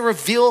 He's trying to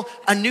reveal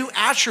a new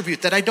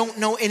attribute that I don't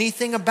know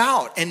anything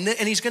about. And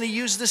he's going to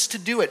use this to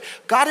do it.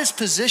 God is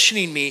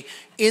positioning me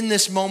in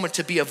this moment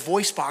to be a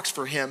voice box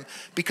for him,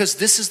 because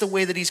this is the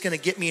way that he's going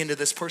to get me into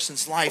this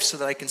person's life so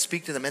that I can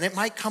speak to them. And it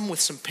might come with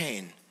some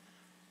pain,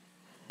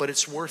 but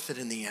it's worth it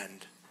in the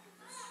end.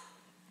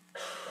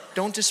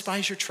 Don't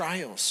despise your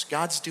trials.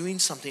 God's doing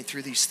something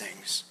through these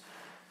things.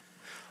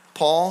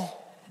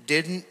 Paul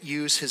didn't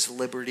use his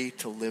liberty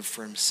to live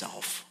for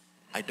himself.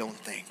 I don't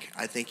think.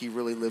 I think he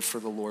really lived for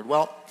the Lord.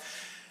 Well,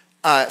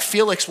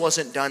 Felix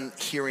wasn't done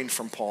hearing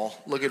from Paul.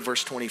 Look at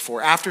verse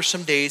 24. After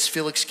some days,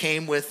 Felix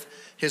came with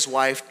his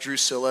wife,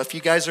 Drusilla. If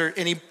you guys are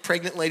any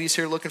pregnant ladies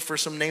here looking for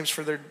some names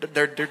for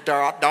their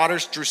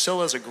daughters,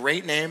 Drusilla is a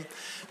great name.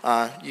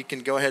 You can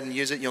go ahead and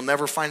use it. You'll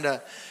never find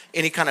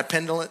any kind of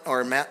pendant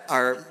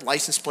or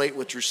license plate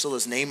with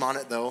Drusilla's name on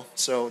it, though.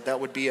 So that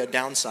would be a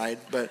downside.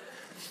 But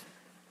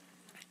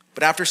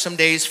after some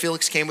days,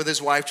 Felix came with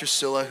his wife,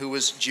 Drusilla, who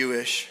was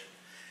Jewish.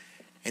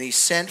 And he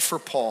sent for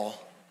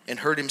Paul and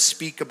heard him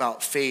speak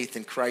about faith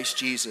in Christ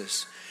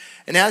Jesus.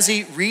 And as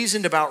he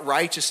reasoned about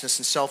righteousness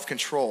and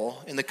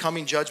self-control in the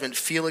coming judgment,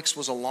 Felix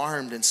was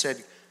alarmed and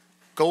said,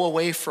 "Go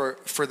away for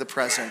the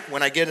present.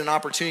 When I get an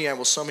opportunity, I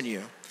will summon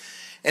you."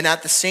 And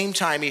at the same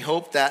time, he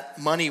hoped that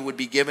money would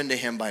be given to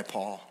him by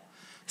Paul.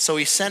 So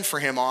he sent for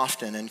him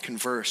often and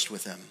conversed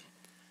with him.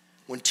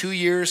 When 2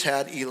 years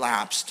had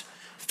elapsed,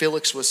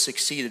 Felix was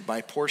succeeded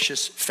by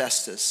Porcius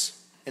Festus.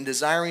 And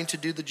desiring to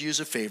do the Jews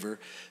a favor,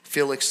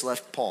 Felix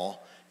left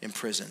Paul in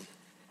prison.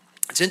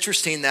 It's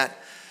interesting that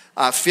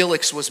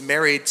Felix was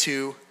married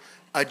to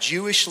a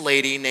Jewish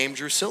lady named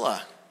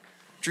Drusilla.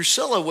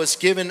 Drusilla was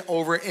given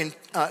over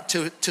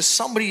to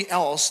somebody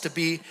else to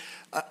be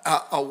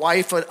a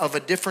wife of a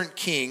different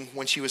king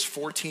when she was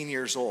 14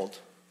 years old.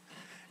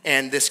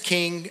 And this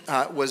king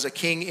was a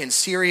king in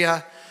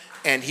Syria,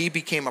 and he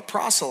became a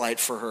proselyte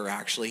for her,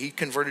 actually. He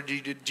converted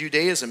to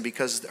Judaism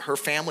because her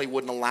family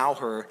wouldn't allow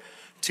her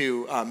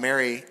to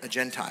marry a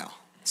Gentile.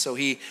 So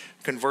he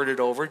converted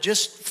over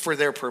just for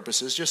their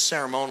purposes, just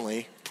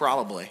ceremonially,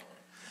 probably.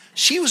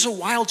 She was a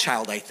wild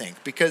child, I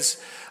think,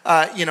 because,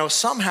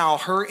 somehow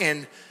her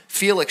and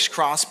Felix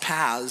crossed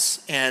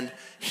paths, and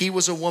he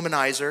was a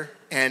womanizer,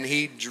 and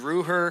he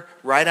drew her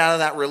right out of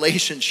that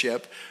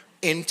relationship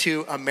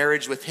into a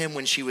marriage with him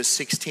when she was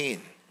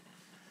 16.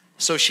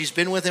 So she's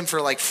been with him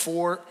for like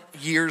 4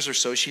 years or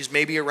so. She's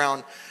maybe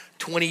around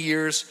 20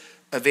 years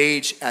of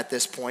age at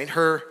this point.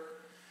 Her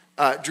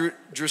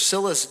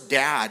Drusilla's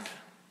dad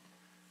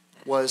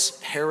was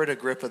Herod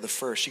Agrippa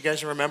I. You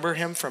guys remember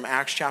him from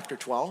Acts chapter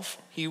 12?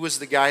 He was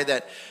the guy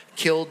that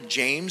killed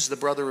James, the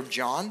brother of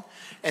John,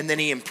 and then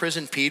he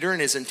imprisoned Peter,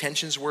 and his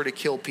intentions were to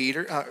kill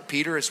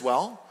Peter as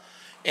well.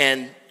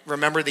 And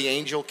remember, the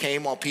angel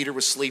came while Peter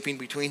was sleeping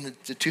between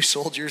the two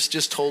soldiers,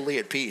 just totally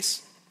at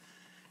peace.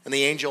 And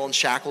the angel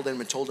unshackled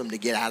him and told him to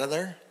get out of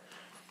there.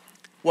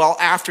 Well,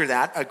 after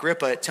that,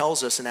 Agrippa, it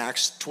tells us in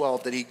Acts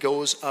 12 that he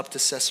goes up to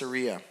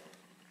Caesarea.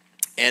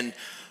 And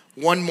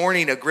one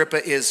morning,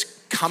 Agrippa is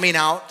coming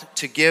out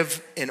to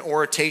give an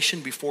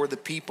oration before the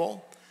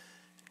people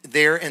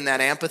there in that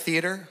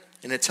amphitheater.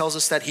 And it tells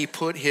us that he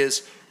put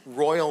his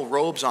royal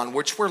robes on,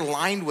 which were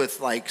lined with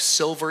like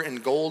silver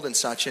and gold and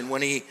such. And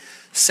when he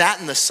sat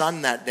in the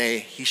sun that day,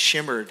 he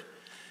shimmered,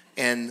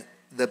 and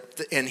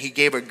he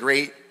gave a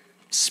great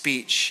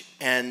speech.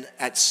 And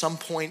at some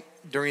point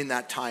during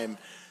that time,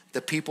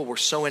 the people were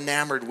so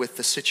enamored with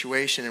the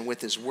situation and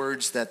with his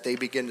words that they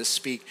began to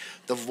speak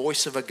the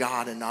voice of a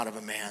God and not of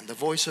a man, the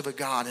voice of a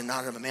God and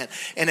not of a man.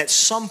 And at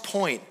some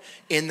point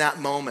in that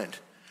moment,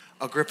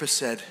 Agrippa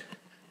said,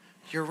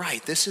 "You're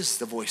right, this is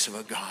the voice of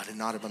a God and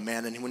not of a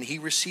man." And when he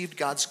received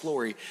God's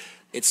glory,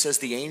 it says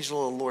the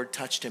angel of the Lord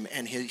touched him,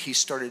 and he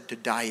started to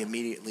die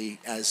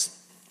immediately as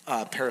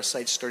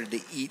parasites started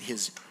to eat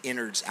his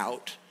innards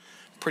out.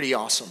 Pretty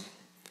awesome.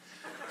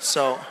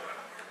 So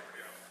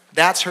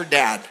that's her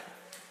dad.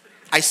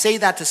 I say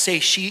that to say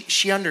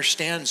she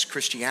understands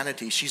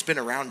Christianity. She's been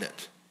around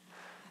it.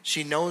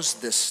 She knows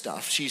this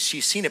stuff. She's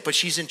seen it, but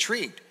she's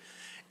intrigued.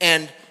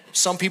 And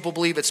some people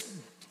believe it's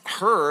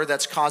her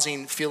that's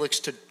causing Felix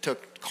to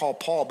call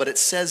Paul, but it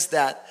says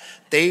that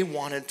they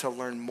wanted to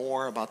learn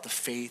more about the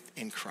faith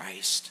in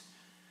Christ.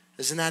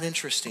 Isn't that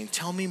interesting?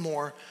 Tell me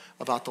more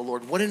about the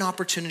Lord. What an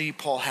opportunity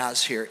Paul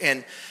has here.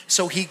 And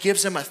so he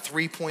gives them a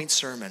 3-point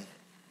sermon.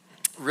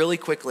 Really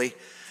quickly,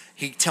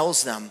 he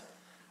tells them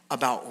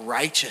about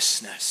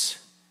righteousness,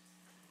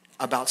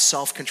 about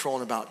self-control,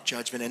 and about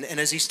judgment. And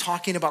as he's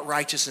talking about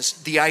righteousness,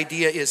 the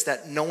idea is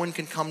that no one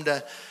can come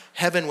to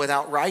heaven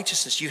without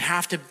righteousness. You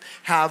have to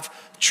have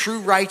true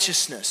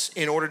righteousness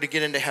in order to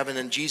get into heaven.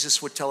 And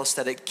Jesus would tell us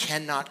that it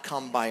cannot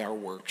come by our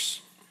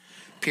works.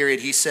 Period.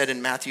 He said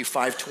in Matthew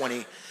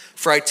 5:20,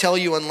 "For I tell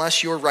you,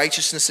 unless your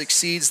righteousness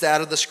exceeds that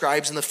of the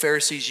scribes and the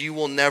Pharisees, you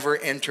will never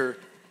enter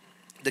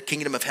the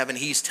kingdom of heaven."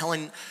 He's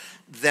telling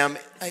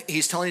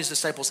his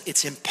disciples,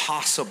 it's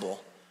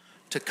impossible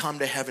to come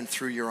to heaven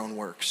through your own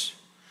works.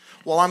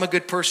 Well, I'm a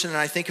good person, and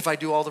I think if I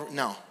do all the...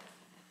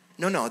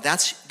 No,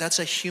 that's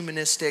a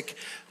humanistic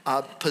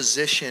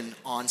position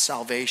on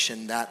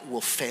salvation that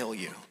will fail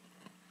you.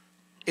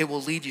 It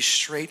will lead you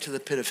straight to the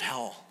pit of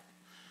hell.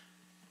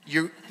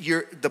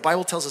 The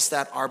Bible tells us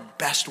that our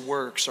best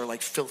works are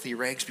like filthy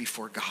rags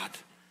before God.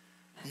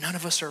 None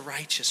of us are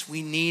righteous.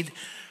 We need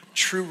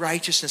true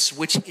righteousness,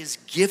 which is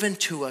given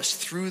to us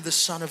through the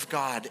Son of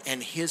God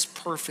and his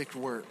perfect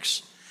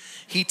works.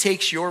 He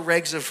takes your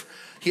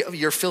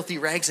filthy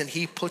rags, and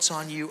he puts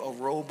on you a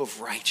robe of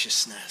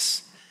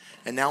righteousness.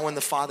 And now when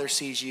the Father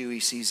sees you, he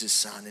sees his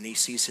Son, and he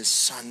sees his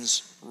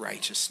Son's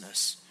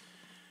righteousness.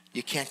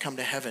 You can't come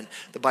to heaven.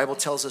 The Bible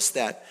tells us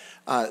that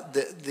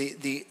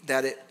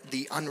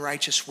the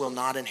unrighteous will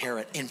not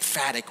inherit,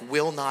 emphatic,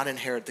 will not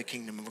inherit the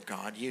kingdom of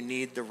God. You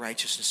need the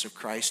righteousness of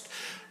Christ.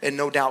 And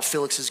no doubt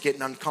Felix is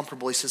getting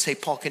uncomfortable. He says, "Hey,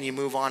 Paul, can you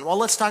move on?" Well,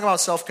 let's talk about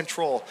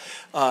self-control.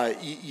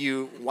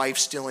 You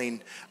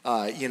wife-stealing,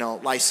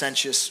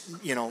 licentious,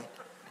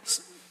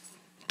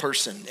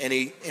 person. And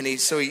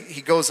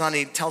he goes on,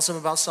 he tells him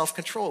about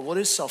self-control. What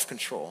is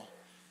self-control?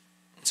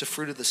 It's a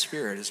fruit of the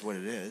Spirit is what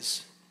it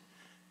is.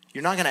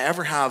 You're not going to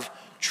ever have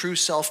true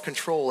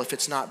self-control if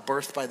it's not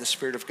birthed by the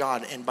Spirit of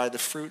God and by the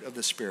fruit of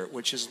the Spirit,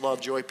 which is love,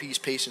 joy, peace,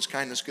 patience,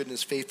 kindness,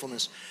 goodness,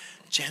 faithfulness,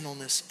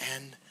 gentleness,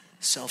 and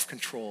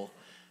self-control.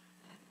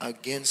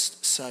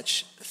 Against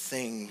such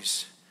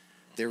things,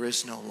 there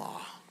is no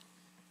law.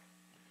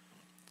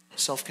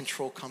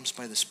 Self-control comes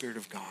by the Spirit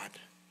of God.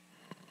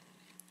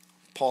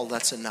 Paul,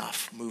 that's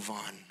enough. Move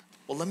on.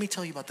 Well, let me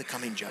tell you about the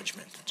coming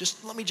judgment.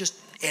 Let me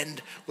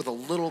end with a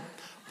little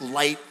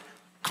light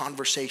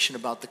conversation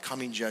about the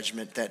coming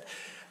judgment that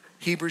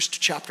Hebrews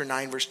chapter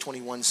 9, verse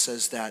 21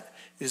 says that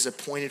it is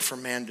appointed for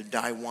man to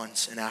die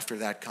once, and after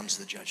that comes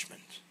the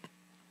judgment.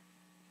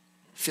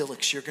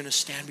 Felix, you're going to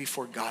stand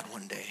before God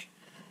one day.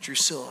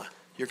 Drusilla,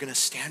 you're going to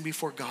stand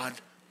before God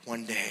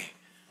one day.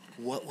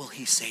 What will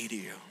he say to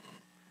you?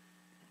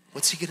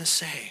 What's he going to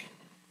say?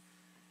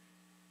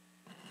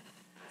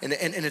 And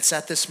it's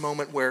at this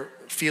moment where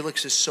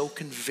Felix is so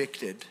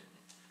convicted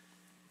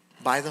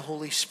by the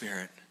Holy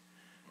Spirit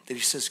that he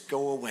says,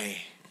 go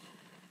away.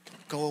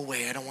 Go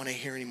away. I don't want to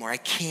hear anymore. I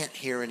can't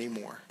hear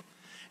anymore.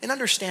 And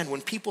understand,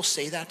 when people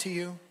say that to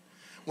you,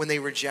 when they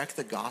reject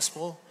the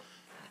gospel,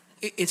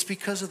 it's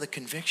because of the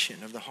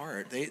conviction of the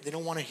heart. They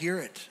don't want to hear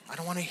it. I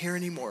don't want to hear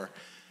anymore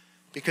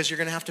because you're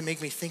going to have to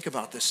make me think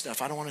about this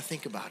stuff. I don't want to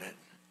think about it.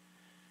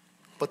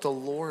 But the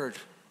Lord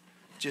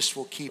just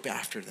will keep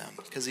after them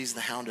because he's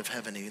the hound of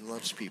heaven and he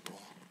loves people.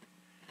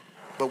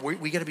 But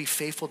we got to be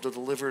faithful to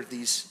deliver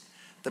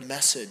the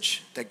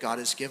message that God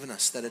has given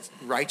us, that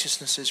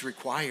righteousness is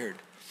required.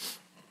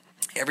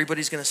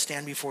 Everybody's going to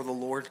stand before the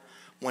Lord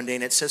one day.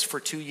 And it says for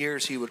 2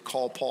 years he would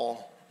call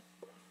Paul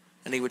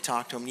and he would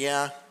talk to him.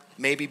 Yeah,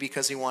 maybe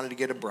because he wanted to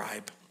get a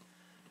bribe.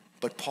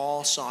 But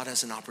Paul saw it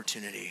as an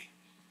opportunity.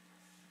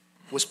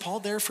 Was Paul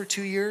there for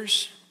 2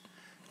 years?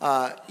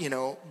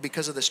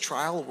 Because of this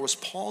trial? Was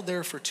Paul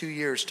there for 2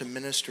 years to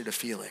minister to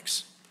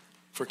Felix?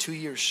 For 2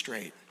 years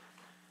straight?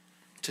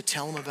 To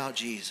tell him about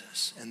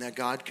Jesus and that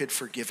God could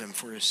forgive him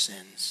for his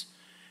sins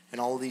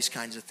and all of these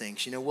kinds of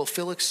things. Will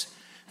Felix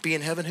be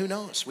in heaven? Who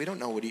knows? We don't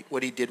know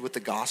what he did with the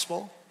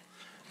gospel.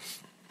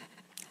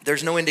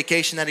 There's no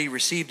indication that he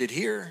received it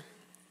here.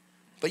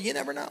 But you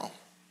never know.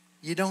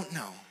 You don't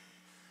know.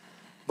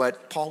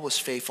 But Paul was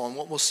faithful. And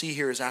what we'll see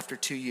here is after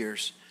 2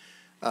 years,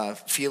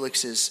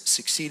 Felix is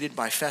succeeded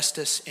by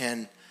Festus.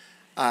 And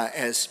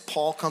as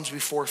Paul comes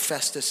before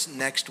Festus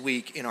next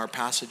week in our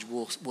passage,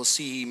 we'll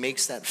see he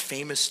makes that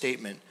famous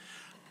statement,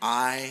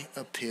 I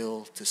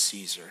appeal to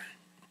Caesar.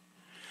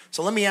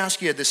 So let me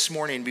ask you this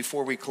morning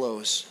before we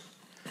close,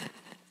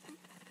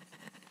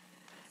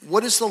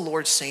 what is the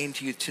Lord saying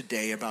to you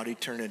today about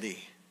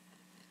eternity?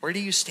 Where do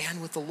you stand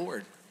with the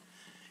Lord?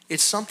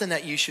 It's something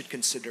that you should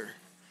consider.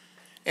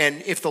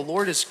 And if the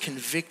Lord is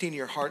convicting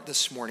your heart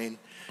this morning,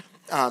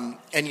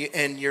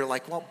 and you're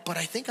like, well, but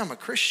I think I'm a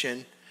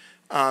Christian,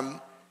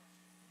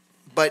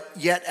 but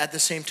yet at the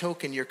same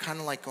token, you're kind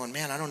of like going,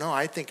 man, I don't know.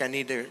 I think I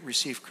need to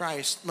receive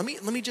Christ. Let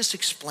me just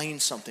explain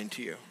something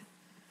to you.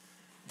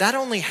 That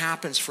only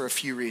happens for a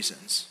few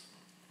reasons.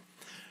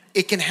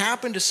 It can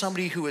happen to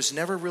somebody who has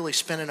never really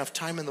spent enough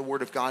time in the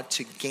Word of God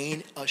to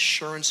gain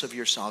assurance of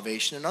your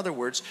salvation. In other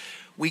words,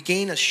 we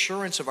gain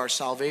assurance of our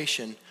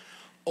salvation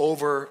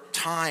over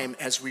time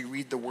as we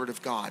read the Word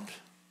of God,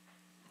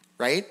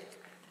 right?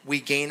 We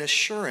gain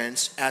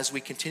assurance as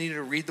we continue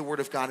to read the Word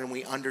of God and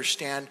we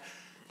understand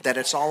that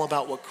it's all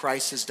about what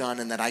Christ has done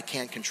and that I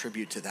can't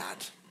contribute to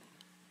that.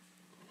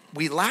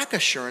 We lack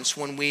assurance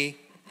when we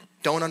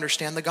don't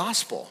understand the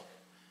gospel.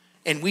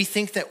 And we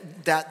think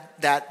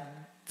that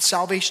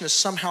salvation is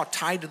somehow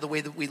tied to the way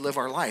that we live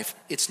our life.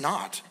 It's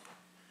not.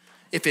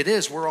 If it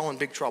is, we're all in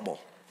big trouble.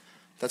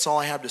 That's all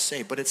I have to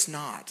say, but it's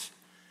not.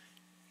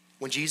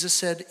 When Jesus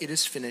said, it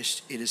is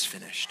finished, it is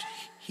finished.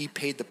 He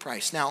paid the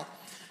price. Now,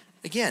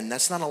 again,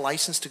 that's not a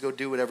license to go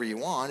do whatever you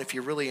want. If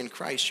you're really in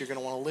Christ, you're going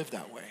to want to live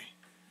that way.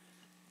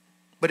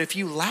 But if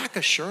you lack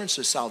assurance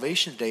of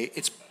salvation today,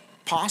 it's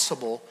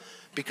possible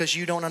because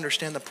you don't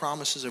understand the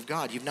promises of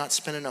God. You've not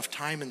spent enough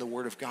time in the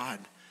Word of God.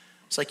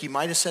 It's like you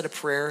might have said a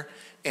prayer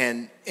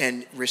and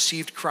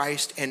received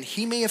Christ, and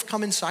he may have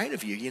come inside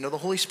of you. The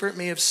Holy Spirit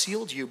may have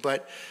sealed you,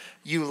 but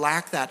you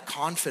lack that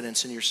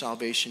confidence in your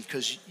salvation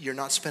because you're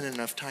not spending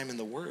enough time in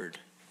the Word.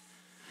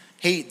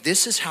 Hey,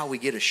 this is how we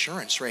get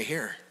assurance right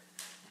here.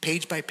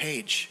 Page by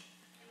page.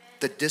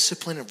 The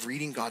discipline of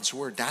reading God's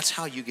Word. That's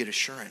how you get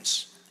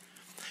assurance.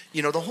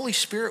 The Holy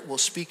Spirit will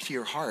speak to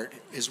your heart,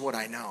 is what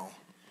I know.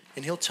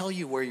 And he'll tell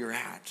you where you're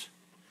at.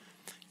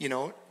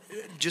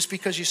 Just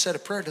because you said a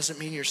prayer doesn't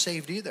mean you're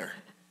saved either.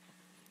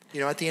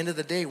 At the end of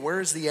the day, where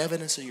is the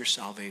evidence of your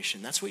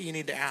salvation? That's what you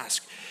need to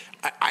ask.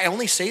 I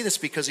only say this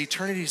because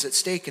eternity is at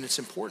stake and it's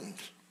important,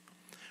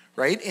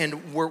 right?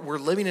 And we're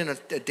living in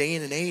a day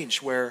and an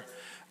age where,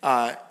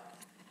 the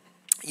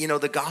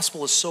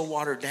gospel is so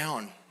watered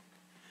down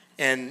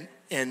and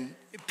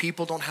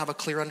people don't have a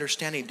clear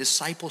understanding.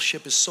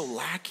 Discipleship is so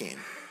lacking.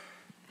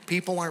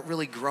 People aren't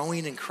really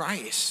growing in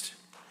Christ.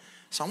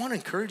 So I want to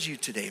encourage you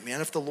today,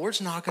 man, if the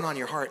Lord's knocking on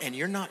your heart and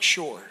you're not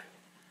sure,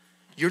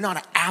 you're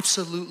not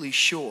absolutely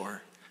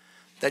sure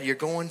that you're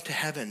going to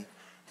heaven,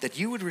 that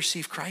you would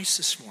receive Christ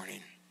this morning.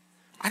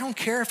 I don't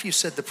care if you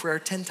said the prayer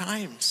 10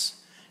 times.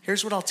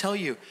 Here's what I'll tell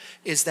you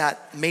is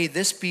that may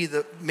this be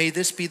the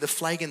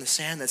flag in the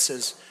sand that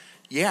says,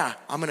 yeah,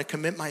 I'm going to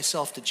commit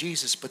myself to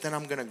Jesus, but then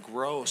I'm going to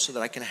grow so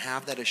that I can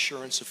have that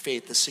assurance of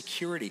faith, the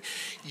security.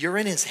 You're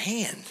in his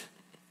hand.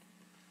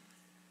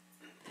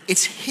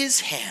 It's his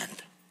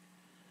hand.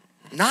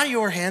 Not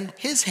your hand,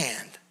 his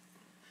hand.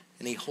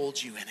 And he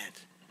holds you in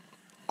it.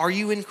 Are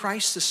you in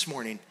Christ this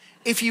morning?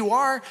 If you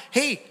are,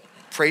 hey,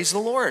 praise the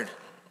Lord.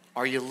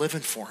 Are you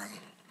living for him?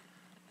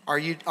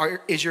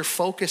 Is your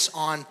focus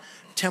on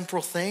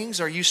temporal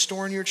things? Are you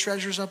storing your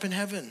treasures up in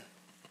heaven?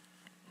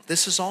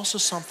 This is also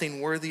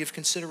something worthy of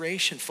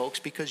consideration, folks,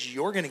 because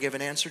you're going to give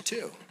an answer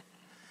too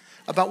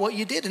about what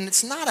you did. And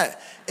it's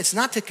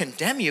not to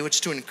condemn you, it's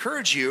to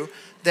encourage you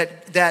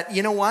that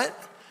you know what?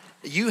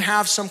 You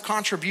have some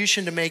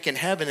contribution to make in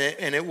heaven,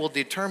 and it will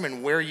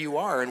determine where you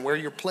are and where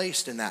you're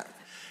placed in that.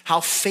 How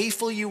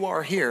faithful you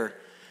are here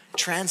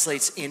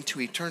translates into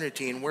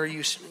eternity and where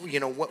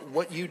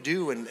what you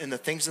do and the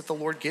things that the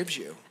Lord gives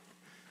you.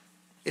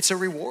 It's a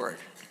reward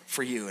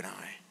for you and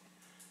I.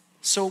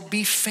 So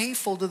be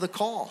faithful to the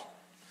call.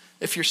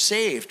 If you're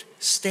saved,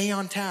 stay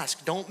on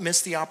task. Don't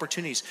miss the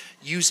opportunities.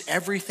 Use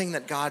everything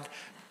that God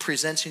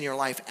presents in your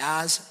life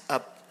as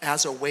a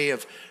way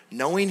of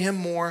knowing him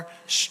more,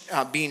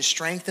 being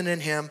strengthened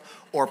in him,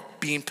 or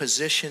being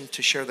positioned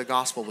to share the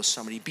gospel with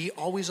somebody. Be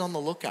always on the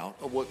lookout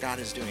of what God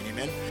is doing.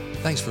 Amen.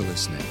 Thanks for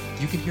listening.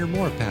 You can hear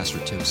more of Pastor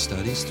Tim's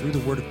studies through the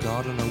Word of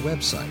God on our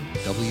website,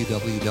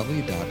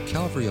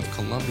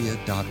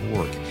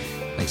 www.calvaryofcolumbia.org.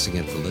 Thanks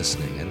again for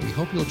listening, and we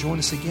hope you'll join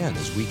us again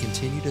as we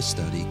continue to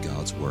study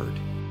God's Word.